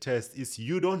personality test is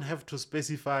you don't have to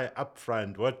specify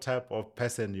upfront what type of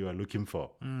person you are looking for.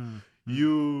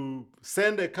 You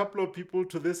send a couple of people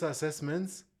to these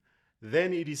assessments,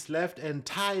 then it is left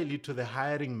entirely to the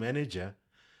hiring manager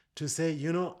to say,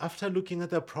 after looking at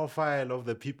the profile of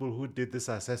the people who did this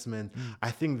assessment,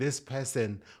 I think this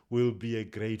person will be a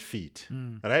great fit,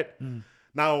 right?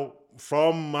 Now,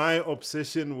 from my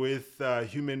obsession with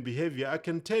human behavior, I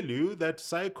can tell you that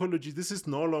psychology, this is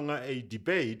no longer a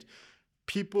debate.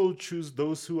 People choose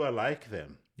those who are like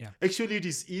them. Yeah. Actually, it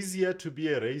is easier to be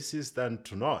a racist than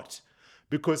to not,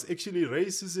 because actually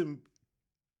racism,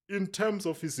 in terms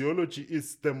of physiology,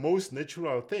 is the most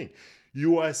natural thing.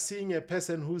 You are seeing a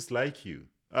person who's like you.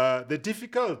 The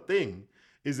difficult thing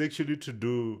is actually to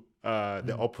do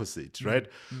the opposite, right?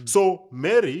 So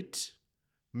merit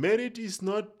is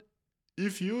not,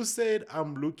 if you said,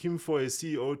 I'm looking for a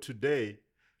CEO today,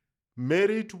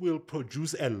 merit will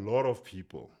produce a lot of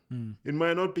people. It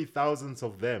might not be thousands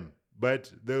of them,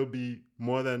 but there'll be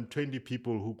more than 20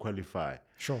 people who qualify.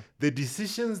 Sure. The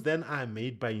decisions then are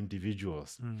made by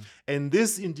individuals. And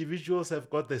these individuals have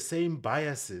got the same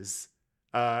biases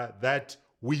that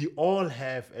we all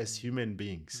have as human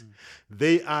beings.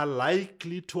 They are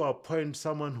likely to appoint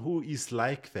someone who is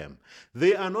like them.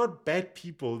 They are not bad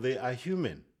people, they are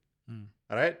human.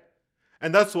 All right?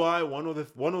 And that's why one of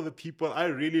the people I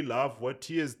really love what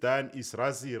he has done is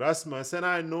Rassie Erasmus. And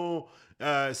I know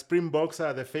Springboks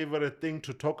are the favorite thing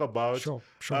to talk about. Sure.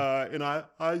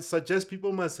 I suggest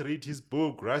people must read his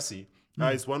book, Rassie.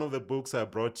 It's one of the books I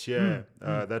brought here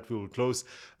that we will close.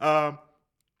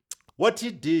 What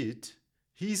he did,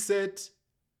 he said,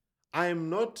 I'm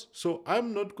not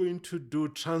going to do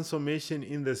transformation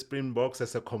in the Springboks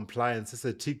as a compliance, as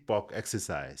a tick box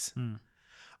exercise.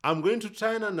 I'm going to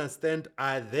try and understand,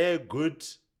 are there good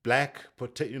black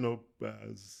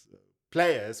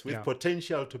players with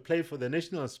potential to play for the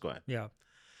national squad? Yeah.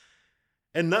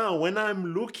 And now when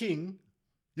I'm looking,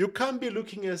 you can't be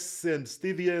looking at St.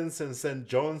 Stephen's and St.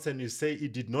 John's and you say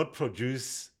it did not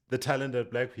produce the talented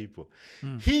black people.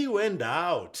 He went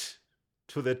out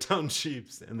to the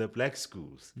townships and the black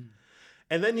schools.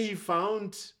 And then he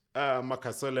found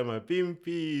Makasole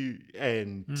Mapimpi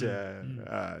and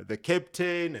the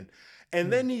captain.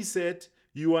 And then he said,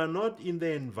 you are not in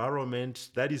the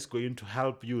environment that is going to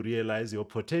help you realize your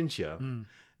potential.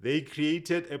 They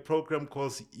created a program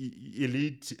called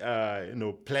Elite,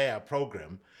 Player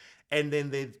Program, and then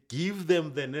they give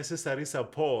them the necessary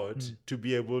support to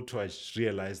be able to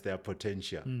realize their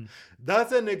potential.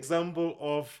 That's an example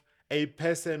of a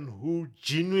person who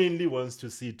genuinely wants to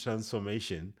see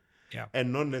transformation, Yeah.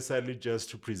 and not necessarily just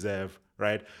to preserve,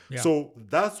 right? Yeah. So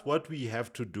that's what we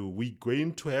have to do. We're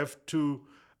going to have to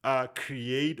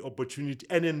create opportunity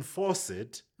and enforce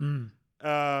it.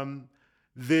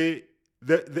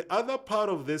 The other part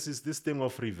of this is this thing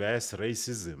of reverse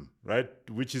racism, right?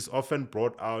 Which is often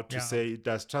brought out to say,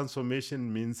 does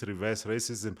transformation means reverse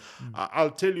racism?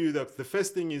 I'll tell you that the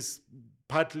first thing is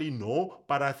partly no,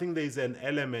 but I think there is an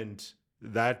element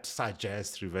that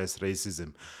suggests reverse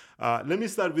racism. Let me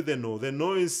start with the no. The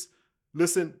no is,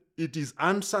 listen, it is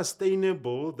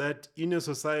unsustainable that in a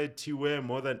society where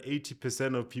more than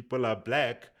 80% of people are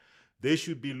Black, they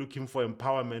should be looking for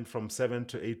empowerment from 7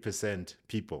 to 8%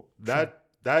 people.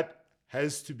 That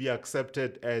has to be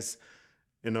accepted as,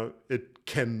 it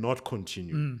cannot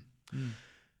continue.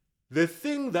 The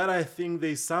thing that I think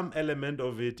there's some element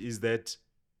of it is that,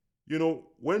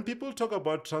 when people talk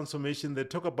about transformation, they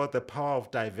talk about the power of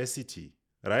diversity,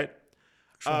 right?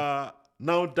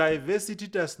 Now, diversity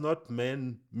does not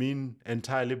mean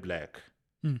entirely Black,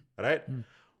 right?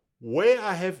 Where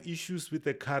I have issues with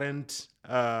the current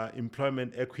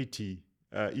employment equity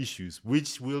issues,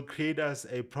 which will create us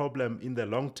a problem in the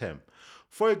long term.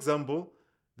 For example,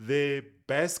 the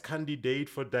best candidate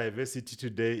for diversity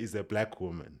today is a Black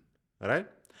woman, right?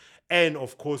 And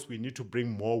of course, we need to bring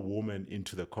more women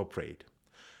into the corporate.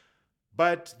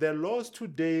 But the laws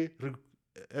today,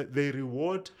 they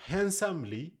reward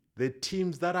handsomely the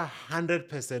teams that are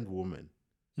 100% women.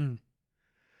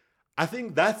 I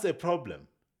think that's a problem,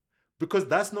 because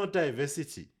that's not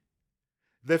diversity.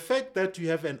 The fact that you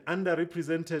have an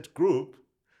underrepresented group,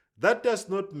 that does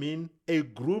not mean a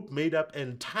group made up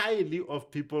entirely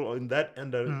of people in that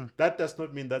that does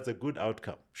not mean that's a good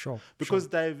outcome. Because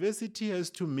diversity has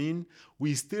to mean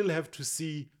we still have to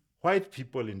see white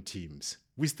people in teams.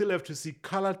 We still have to see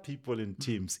colored people in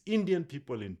teams, Indian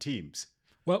people in teams.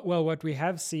 Well, what we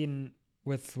have seen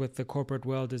with the corporate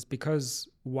world is, because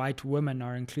white women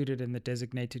are included in the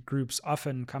designated groups,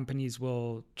 often companies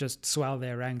will just swell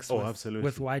their ranks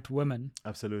with white women.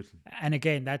 Absolutely. And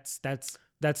again, that's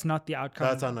not the outcome.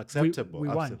 That's unacceptable. We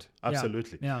want.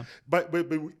 Absolutely. Yeah. But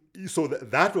so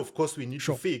that of course we need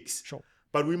to fix.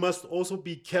 But we must also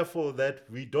be careful that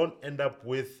we don't end up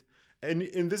with, and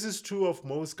this is true of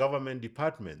most government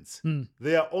departments.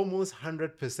 They are almost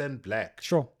 100% Black.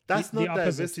 That's not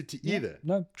diversity either.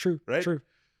 No, true. Right? True.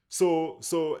 So,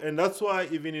 and that's why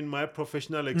even in my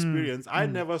professional experience, I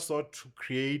never sought to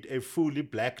create a fully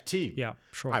Black team.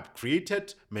 I've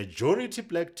created majority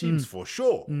Black teams for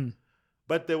sure.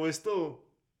 But there were still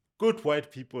good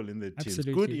white people in the teams,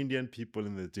 good Indian people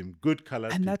in the team, good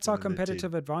colored people. And that's our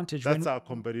competitive advantage. That's our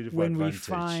competitive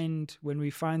advantage. When we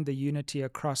find the unity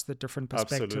across the different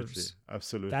perspectives.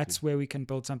 Absolutely. That's where we can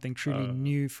build something truly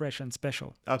new, fresh, and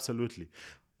special. Absolutely.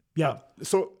 Yeah.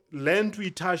 So land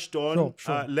we touched on.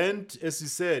 Land, as you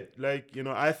said,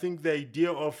 I think the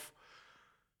idea of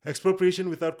expropriation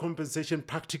without compensation,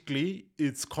 practically,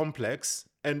 it's complex.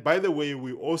 And by the way,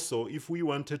 we also, if we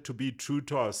wanted to be true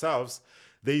to ourselves,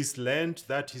 there is land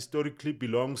that historically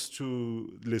belongs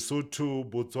to Lesotho,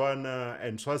 Botswana,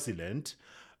 and Swaziland.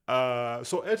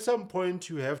 So at some point,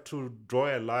 you have to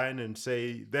draw a line and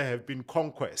say there have been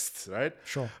conquests, right?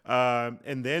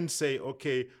 And then say,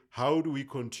 okay, how do we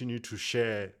continue to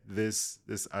share this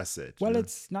asset? Well,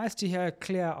 it's nice to hear a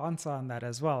clear answer on that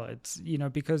as well. It's,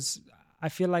 because I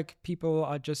feel like people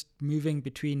are just moving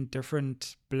between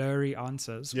different blurry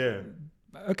answers.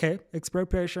 Okay,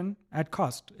 expropriation at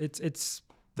cost.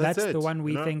 That's the one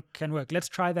we think can work. Let's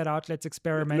try that out. Let's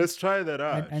experiment. Let's try that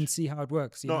out and see how it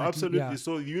works. Absolutely.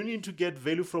 So you need to get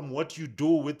value from what you do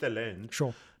with the land.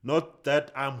 Not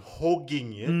that I'm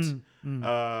hogging it.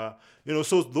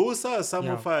 So those are some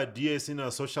of our ideas in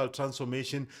our social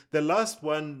transformation. The last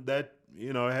one that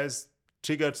has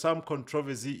triggered some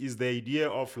controversy is the idea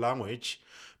of language,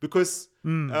 because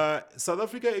South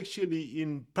Africa actually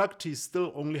in practice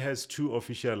still only has 2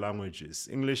 official languages,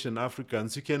 English and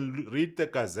Afrikaans. You can read the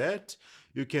Gazette,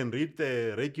 you can read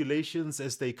the regulations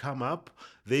as they come up.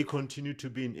 They continue to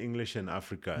be in English and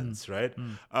Afrikaans, right?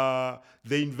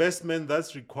 The investment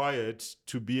that's required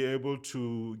to be able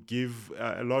to give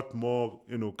a lot more,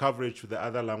 coverage to the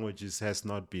other languages has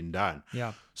not been done.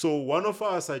 So one of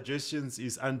our suggestions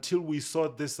is, until we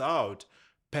sort this out,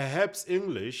 perhaps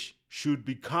English should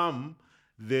become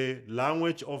the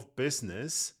language of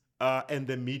business and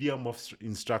the medium of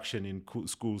instruction in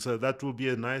school. So that will be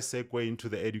a nice segue into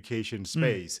the education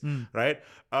space, right?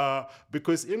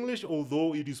 Because English,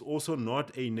 although it is also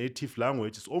not a native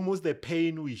language, it's almost the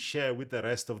pain we share with the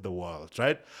rest of the world,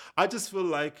 right? I just feel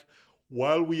like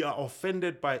while we are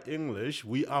offended by English,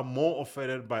 we are more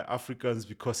offended by Africans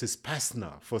because it's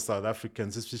personal for South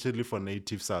Africans, especially for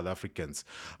native South Africans,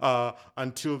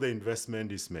 until the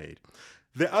investment is made.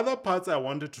 The other parts I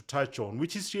wanted to touch on,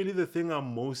 which is really the thing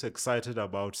I'm most excited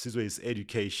about, Sizwe, is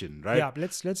education, right? Yeah,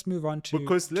 let's move on to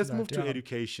Because let's that, move to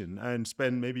education and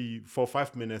spend maybe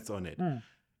 4-5 minutes on it.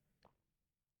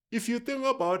 If you think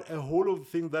about a whole of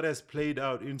things that has played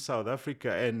out in South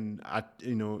Africa and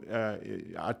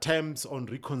attempts on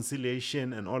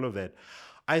reconciliation and all of that,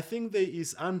 I think there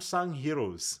is unsung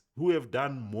heroes who have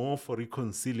done more for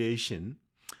reconciliation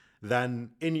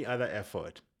than any other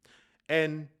effort,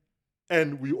 and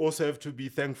we also have to be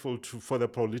thankful for the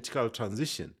political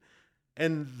transition.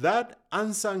 And that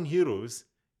unsung heroes,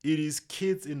 it is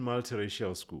kids in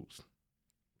multiracial schools.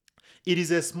 It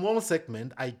is a small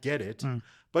segment, I get it.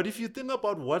 But if you think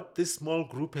about what this small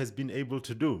group has been able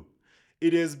to do,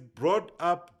 it has brought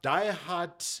up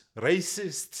diehard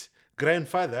racist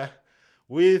grandfather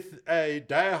with a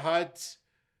diehard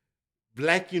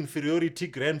black inferiority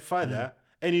grandfather.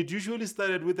 And it usually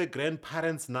started with a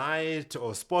grandparents' night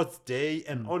or sports day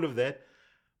and all of that.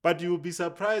 But you'll be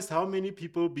surprised how many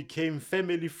people became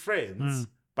family friends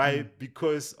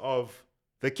because of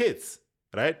the kids,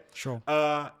 right? Sure.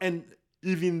 And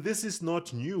even this is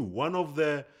not new. One of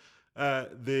the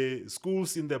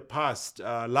schools in the past,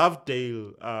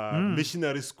 Lovedale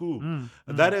Missionary School,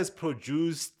 that has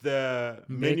produced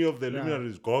many of the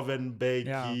luminaries, Govan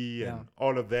Becky and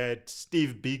all of that,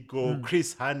 Steve Biko,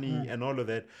 Chris Honey, and all of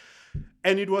that.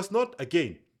 And it was not,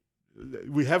 again,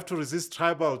 we have to resist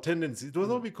tribal tendencies. It was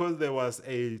not because there was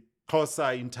a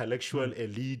Xhosa intellectual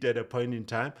elite at a point in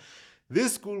time.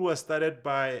 This school was started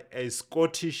by a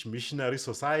Scottish missionary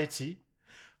society,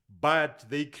 but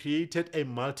they created a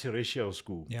multiracial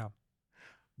school. Yeah.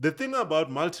 The thing about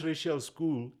multiracial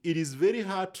school, it is very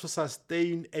hard to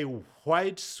sustain a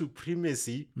white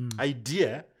supremacy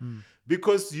idea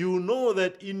because you know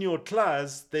that in your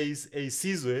class there is a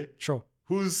Sizwe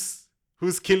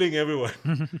who's killing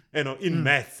everyone, in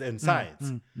maths and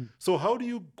science. So how do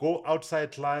you go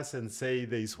outside class and say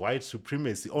there is white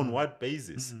supremacy? On what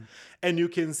basis? And you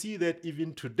can see that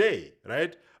even today,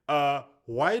 right?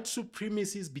 White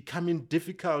supremacy is becoming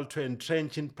difficult to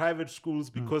entrench in private schools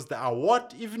because the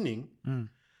award evening,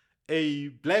 a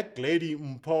black lady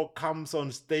Mpo comes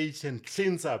on stage and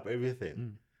cleans up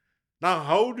everything. Now,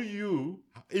 how do you,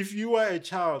 if you are a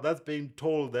child that's being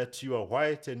told that you are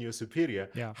white and you're superior,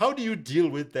 how do you deal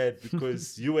with that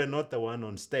because you were not the one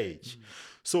on stage?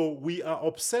 So we are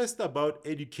obsessed about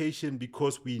education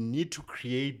because we need to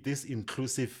create this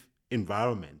inclusive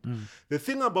environment. The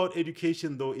thing about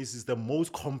education, though, is the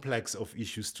most complex of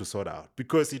issues to sort out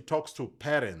because it talks to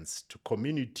parents, to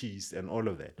communities, and all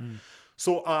of that.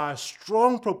 So our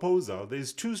strong proposal,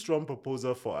 there's two strong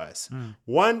proposals for us.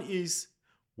 One is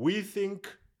we think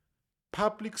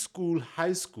public school,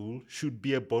 high school should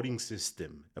be a boarding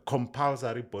system, a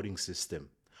compulsory boarding system.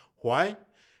 Why?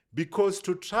 Because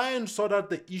to try and sort out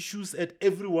the issues at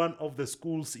every one of the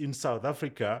schools in South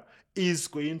Africa is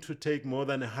going to take more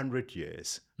than 100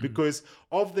 years. Because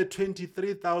of the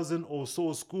 23,000 or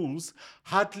so schools,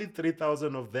 hardly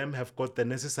 3,000 of them have got the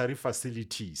necessary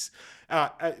facilities.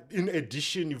 In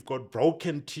addition, you've got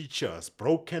broken teachers,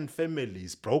 broken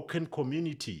families, broken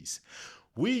communities.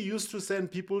 We used to send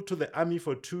people to the army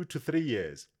for 2 to 3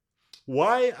 years.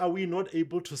 Why are we not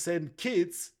able to send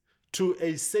kids to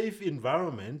a safe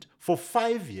environment for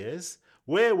 5 years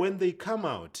where when they come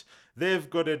out, they've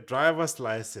got a driver's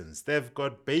license, they've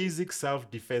got basic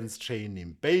self-defense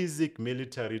training, basic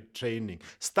military training,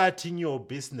 starting your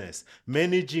business,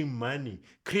 managing money,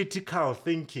 critical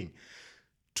thinking.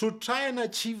 To try and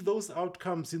achieve those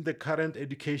outcomes in the current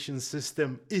education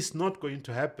system is not going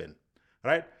to happen,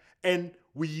 right? And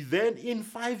we then, in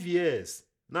 5 years,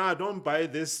 now don't buy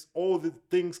this, all the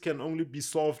things can only be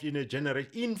solved in a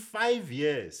generation. In 5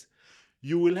 years,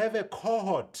 you will have a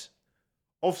cohort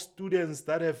of students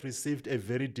that have received a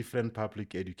very different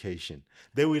public education.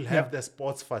 They will have their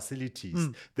sports facilities.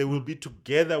 They will be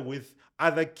together with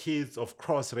other kids of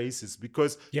cross races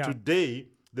because today,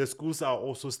 the schools are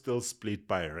also still split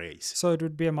by race. So it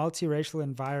would be a multiracial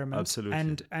environment.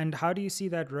 Absolutely. And how do you see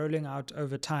that rolling out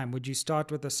over time? Would you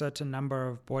start with a certain number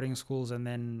of boarding schools and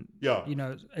then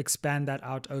expand that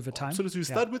out over time? Absolutely. You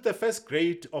start with the first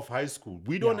grade of high school.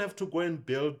 We don't have to go and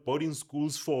build boarding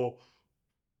schools for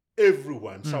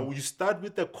everyone. So you start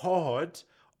with the cohort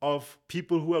of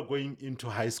people who are going into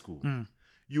high school.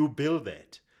 You build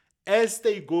that. As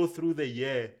they go through the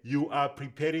year, you are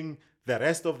preparing the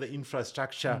rest of the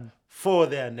infrastructure for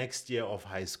their next year of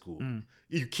high school.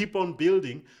 You keep on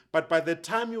building, but by the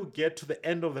time you get to the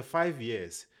end of the 5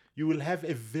 years, you will have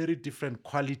a very different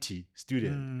quality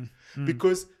student.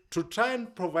 Because to try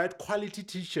and provide quality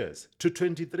teachers to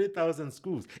 23,000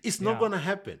 schools, it's not going to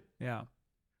happen. Yeah.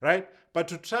 Right? But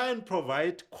to try and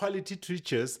provide quality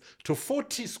teachers to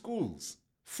 40 schools,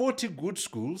 40 good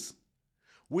schools,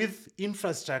 with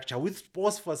infrastructure, with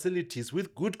sports facilities,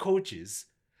 with good coaches,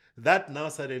 that now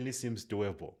suddenly seems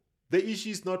doable. The issue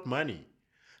is not money.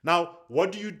 Now,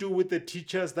 what do you do with the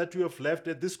teachers that you have left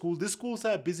at this school? These schools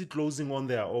are busy closing on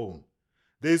their own.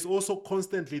 There's also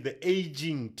constantly the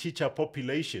aging teacher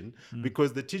population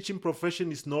because the teaching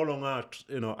profession is no longer,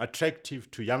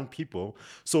 attractive to young people.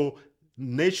 So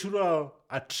natural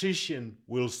attrition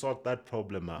will sort that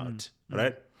problem out,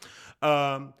 right?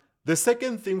 The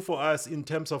second thing for us in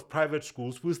terms of private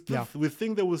schools, we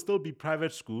think there will still be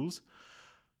private schools,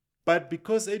 but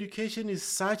because education is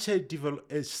such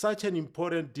an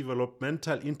important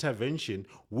developmental intervention,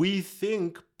 we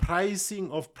think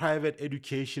pricing of private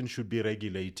education should be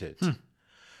regulated.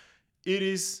 It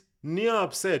is near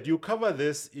absurd. You cover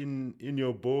this in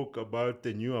your book about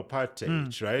the new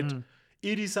apartheid, right?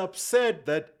 It is absurd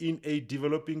that in a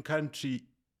developing country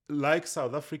like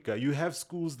South Africa, you have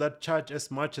schools that charge as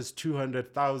much as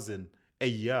 200,000 a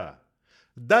year.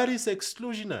 That is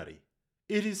exclusionary.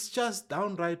 It is just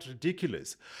downright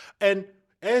ridiculous. And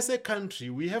as a country,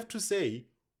 we have to say,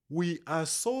 we are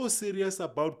so serious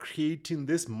about creating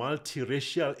this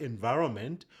multiracial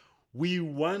environment. We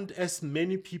want as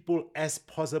many people as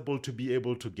possible to be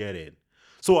able to get in.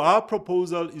 So our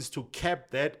proposal is to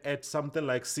cap that at something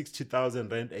like 60,000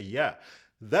 rand a year.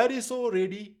 That is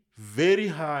already very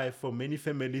high for many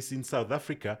families in South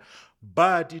Africa,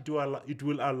 but it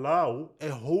will allow a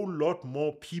whole lot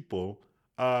more people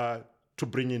to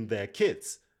bring in their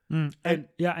kids. And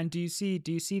do you see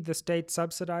the state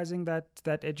subsidizing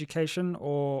that education,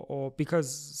 or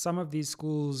because some of these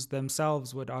schools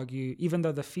themselves would argue, even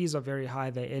though the fees are very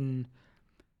high, they're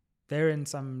in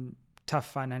some tough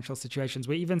financial situations.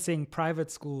 We're even seeing private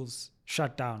schools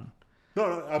shut down.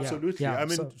 No, absolutely. Yeah, I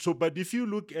mean, but if you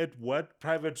look at what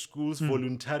private schools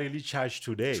voluntarily charge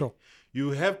today,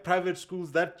 you have private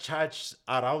schools that charge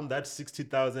around that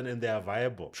 60,000 and they are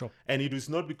viable. And it is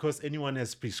not because anyone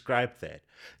has prescribed that,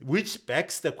 which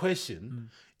begs the question,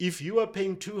 if you are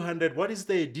paying 200, what is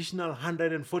the additional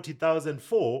 140,000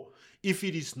 for if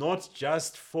it is not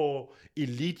just for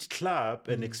elite club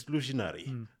and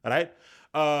exclusionary, right?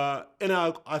 And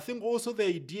I think also the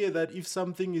idea that if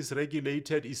something is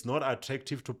regulated is not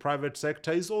attractive to private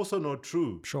sector is also not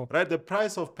true. Right? The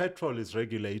price of petrol is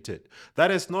regulated.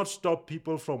 That has not stopped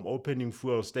people from opening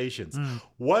fuel stations.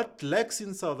 What lacks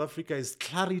in South Africa is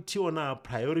clarity on our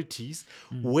priorities,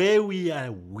 where we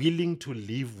are willing to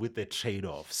live with the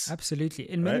trade-offs. Absolutely.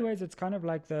 In many ways, it's kind of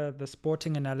like the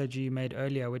sporting analogy you made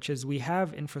earlier, which is we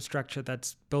have infrastructure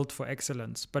that's built for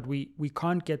excellence, but we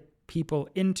can't get people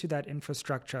into that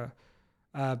infrastructure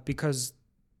because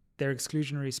they're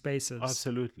exclusionary spaces.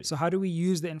 Absolutely. So how do we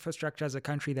use the infrastructure as a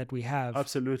country that we have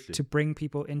to bring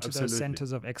people into those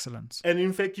centers of excellence? And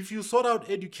in fact, if you sort out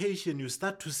education, you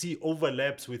start to see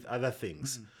overlaps with other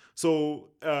things. So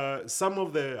some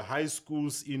of the high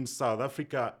schools in South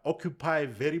Africa occupy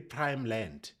very prime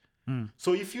land.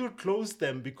 So if you close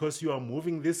them because you are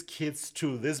moving these kids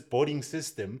to this boarding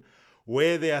system,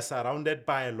 where they are surrounded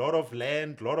by a lot of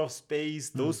land, a lot of space,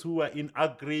 those who are in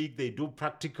agri, they do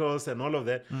practicals and all of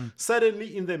that.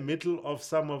 Suddenly in the middle of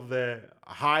some of the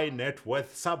high net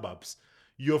worth suburbs,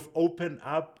 you've opened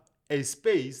up a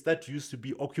space that used to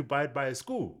be occupied by a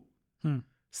school.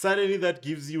 Suddenly that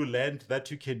gives you land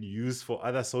that you can use for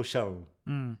other social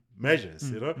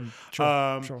measures,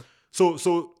 Sure.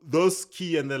 So those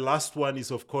key, and the last one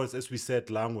is, of course, as we said,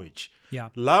 language.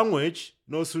 Language,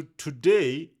 so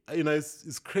today,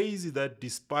 it's crazy that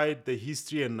despite the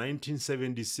history in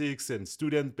 1976 and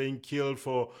students being killed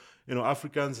for,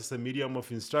 Afrikaans as a medium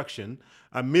of instruction,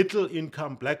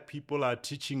 middle-income Black people are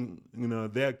teaching,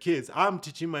 their kids. I'm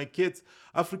teaching my kids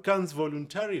Afrikaans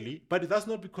voluntarily, but that's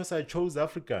not because I chose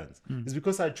Afrikaans. It's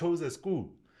because I chose a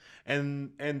school.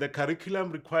 And the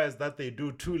curriculum requires that they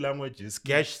do 2 languages.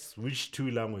 Guess which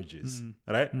 2 languages,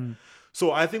 right?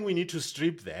 So I think we need to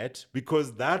strip that,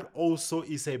 because that also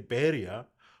is a barrier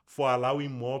for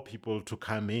allowing more people to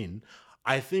come in.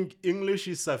 I think English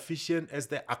is sufficient as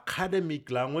the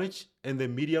academic language and the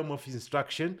medium of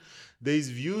instruction. There's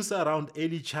views around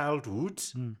early childhood,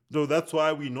 so that's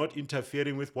why we're not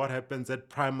interfering with what happens at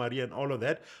primary and all of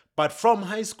that. But from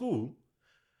high school,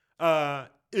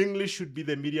 English should be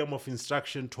the medium of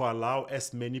instruction to allow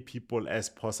as many people as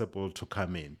possible to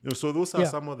come in. So those are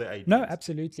some of the ideas. No,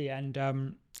 absolutely.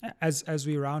 And as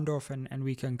we round off and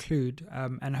we conclude,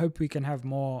 and hope we can have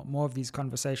more of these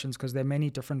conversations, because there are many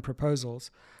different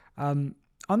proposals. On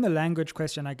the language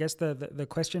question, I guess the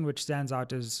question which stands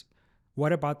out is,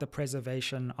 what about the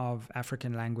preservation of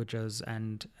African languages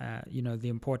and the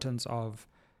importance of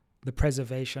the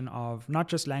preservation of not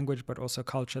just language but also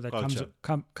culture that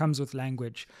comes with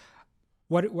language?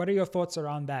 What are your thoughts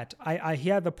around that? I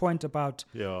hear the point about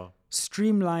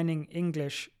streamlining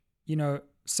English,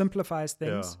 simplifies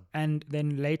things, and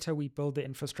then later we build the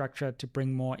infrastructure to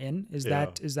bring more in. Is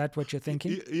that what you're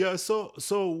thinking? Yeah. So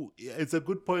it's a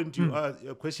good point.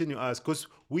 A question you ask, because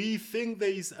we think there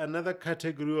is another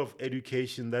category of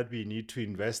education that we need to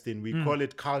invest in. We call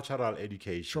it cultural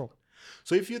education. Sure.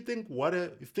 So if you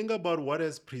think about what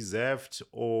has preserved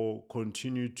or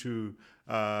continued to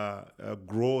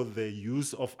grow the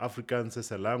use of Afrikaans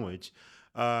as a language,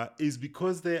 is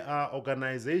because there are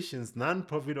organizations,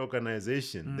 non-profit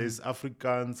organizations. There's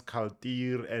Afrikaans,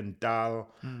 Cultuur, and Taal,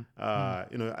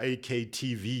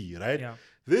 AKTV, right? Yeah.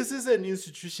 This is an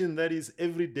institution that is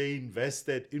every day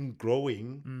invested in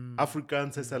growing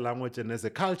Afrikaans as a language and as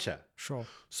a culture. Sure.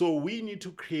 So we need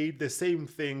to create the same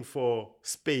thing for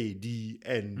Spedi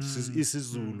and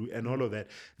isiZulu and all of that.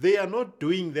 They are not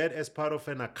doing that as part of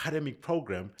an academic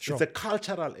program. Sure. It's a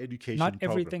cultural education Not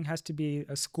program. everything has to be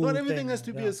a school Not thing. everything has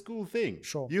to be a school thing.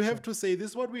 Sure. You have to say,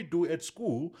 this is what we do at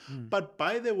school. But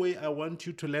by the way, I want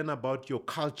you to learn about your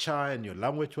culture and your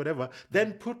language, whatever.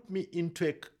 Then put me into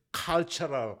a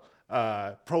cultural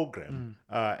program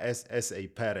as a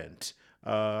parent.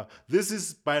 This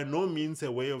is by no means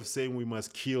a way of saying we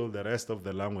must kill the rest of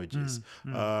the languages.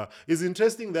 It's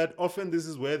interesting that often this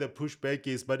is where the pushback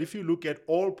is, but if you look at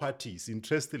all parties,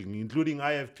 interestingly, including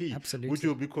IFP, Absolutely. which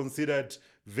will be considered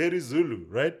very Zulu,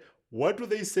 right? What do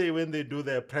they say when they do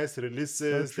their press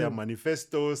releases, their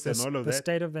manifestos, and all of that? The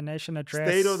State of the Nation address.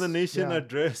 State of the Nation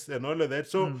address and all of that.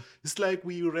 So it's like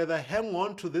we rather hang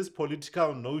on to this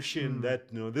political notion that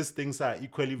these things are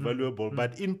equally valuable,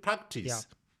 but in practice,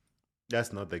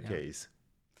 that's not the case.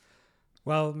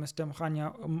 Well, Mr.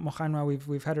 Moganwa,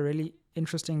 we've had a really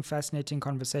interesting, fascinating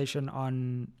conversation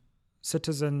on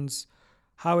Citizens,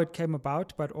 how it came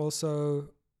about, but also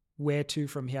where to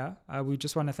from here. We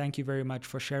just want to thank you very much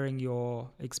for sharing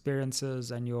your experiences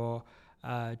and your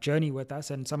journey with us,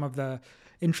 and some of the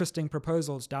interesting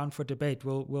proposals down for debate.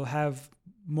 We'll have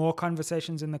more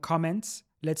conversations in the comments.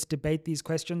 Let's debate these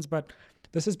questions. But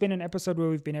this has been an episode where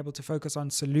we've been able to focus on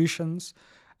solutions,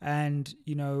 and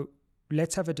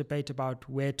let's have a debate about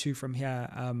where to from here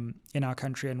in our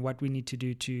country and what we need to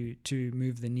do to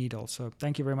move the needle. So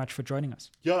thank you very much for joining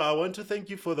us. Yeah, I want to thank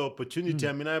you for the opportunity.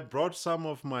 I mean, I brought some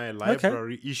of my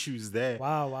library issues there.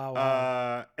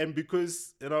 Wow. And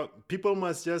because, people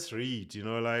must just read,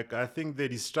 like I think the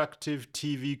destructive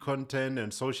TV content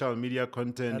and social media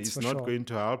content is not going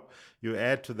to help. You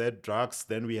add to that drugs,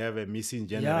 then we have a missing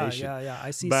generation. Yeah. I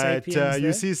see But Sapiens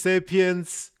you see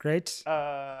Sapiens. Great.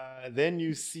 Then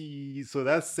you see, so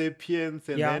that's Sapiens,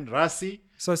 and then Rassi.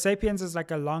 So Sapiens is like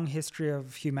a long history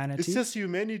of humanity. It's just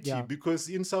humanity, because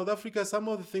in South Africa, some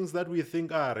of the things that we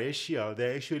think are racial,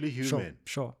 they're actually human.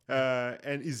 Sure.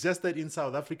 And it's just that in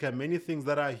South Africa, many things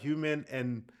that are human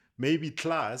and maybe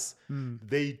class,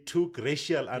 they took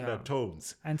racial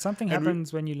undertones. And something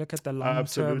happens when you look at the long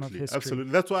term of history.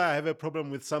 Absolutely. That's why I have a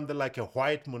problem with something like a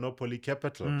white monopoly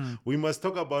capital. We must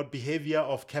talk about behavior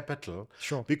of capital.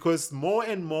 Sure. Because more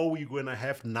and more we're going to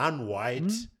have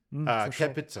non-white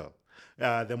capital.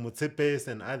 The Mutsepes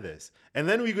and others. And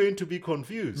then we're going to be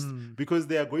confused because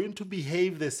they are going to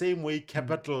behave the same way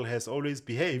capital has always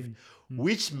behaved,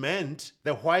 which meant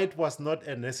the white was not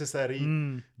a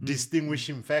necessary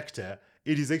distinguishing factor.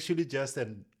 It is actually just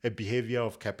a behavior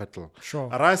of capital. Sure.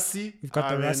 Rassi. You've got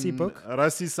the Rassi book.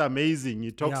 Rassi is amazing. He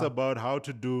talks about how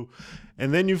to do.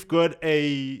 And then you've got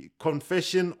a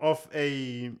confession of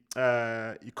a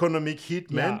economic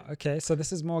hitman. Yeah, okay. So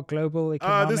this is more global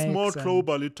economics. This is more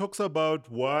global. It talks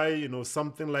about why,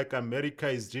 something like America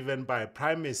is driven by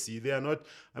primacy. They are not,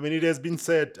 it has been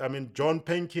said, John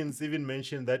Penkins even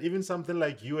mentioned that even something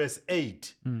like US aid,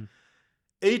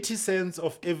 80 cents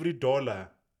of every dollar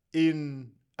in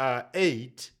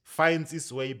aid finds its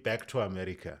way back to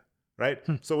America. right?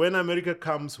 So when America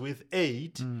comes with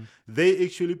aid, they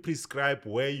actually prescribe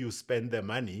where you spend the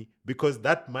money, because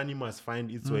that money must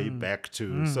find its way back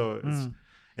to.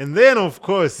 And then, of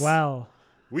course, Well,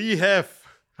 we have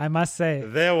I must say,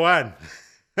 the one.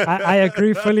 I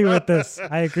agree fully with this.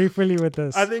 I agree fully with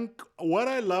this. I think what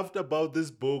I loved about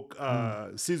this book,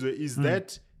 Sizwe, is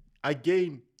that,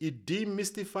 again, it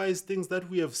demystifies things that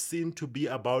we have seen to be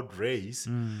about race.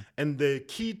 And the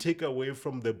key takeaway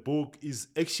from the book is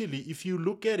actually, if you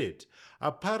look at it,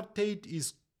 apartheid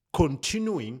is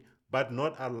continuing, but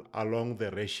not along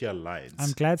the racial lines.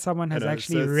 I'm glad someone has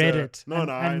actually it's, read it no,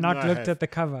 and not looked at the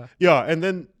cover. Yeah, and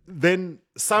then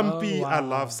Sampi, Oh, I wow.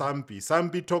 love Sampi.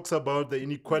 Sampi talks about the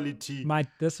inequality.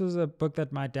 This was a book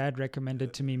that my dad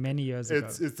recommended to me many years ago.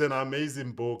 It's an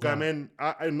amazing book. Yeah. I mean,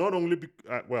 I not only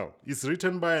it's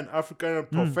written by an African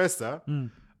professor,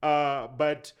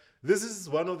 but this is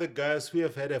one of the guys who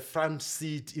have had a front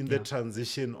seat in the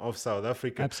transition of South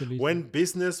Africa. Absolutely. When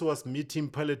business was meeting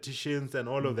politicians and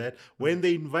all of that, when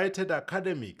they invited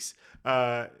academics,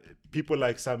 people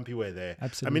like Sampi were there.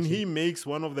 Absolutely. I mean, he makes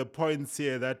one of the points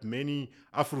here that many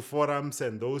AfriForums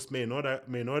and those may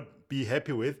not be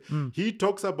happy with. He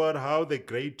talks about how the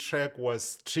Great Trek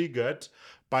was triggered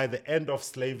by the end of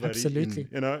slavery. Absolutely.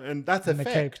 And that's a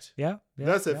fact. Yeah.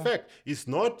 That's a fact. It's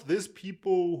not these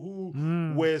people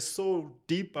who were so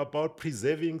deep about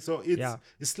preserving. So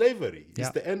it's slavery. It's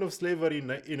the end of slavery in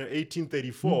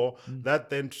 1834 that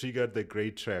then triggered the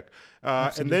Great Trek.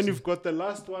 And then you've got the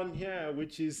last one here,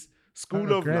 which is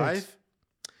School of Life.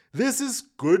 This is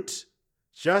good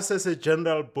just as a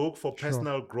general book for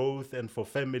personal growth and for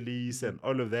families and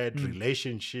all of that,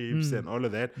 relationships and all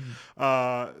of that.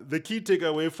 The key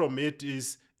takeaway from it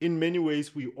is, in many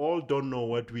ways, we all don't know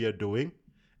what we are doing,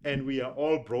 and we are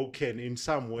all broken in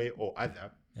some way or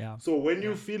other. Yeah. So when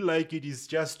you feel like it is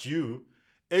just you,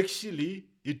 actually,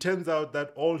 it turns out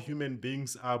that all human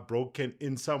beings are broken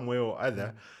in some way or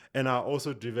other, and are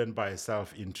also driven by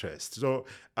self-interest. So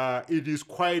it is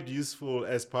quite useful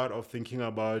as part of thinking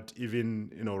about even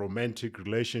romantic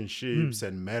relationships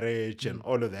and marriage and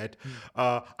all of that.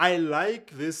 I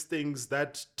like these things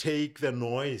that take the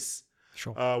noise,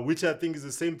 which I think is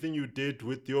the same thing you did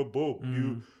with your book.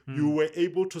 You were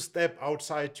able to step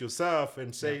outside yourself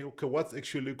and say, okay, what's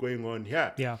actually going on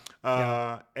here?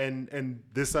 And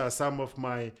these are some of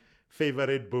my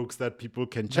favorite books that people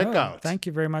can check out. Thank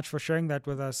you very much for sharing that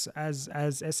with us. As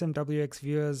SMWX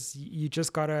viewers, you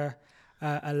just got a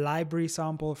library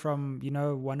sample from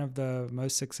one of the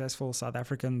most successful South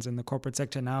Africans in the corporate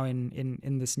sector now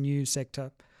in this new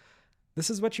sector. This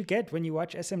is what you get when you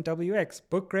watch SMWX: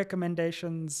 book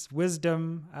recommendations,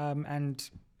 wisdom, and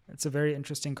it's a very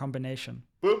interesting combination.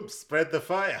 Boom! Spread the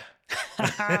fire.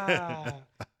 I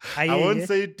won't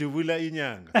say Dubula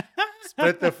Inyanga.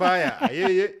 Spread the fire.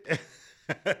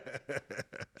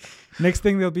 Next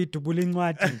thing there'll be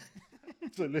Dubulingwati.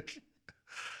 Absolutely.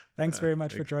 Thanks very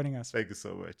much for joining us. Thank you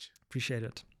so much. Appreciate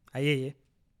it.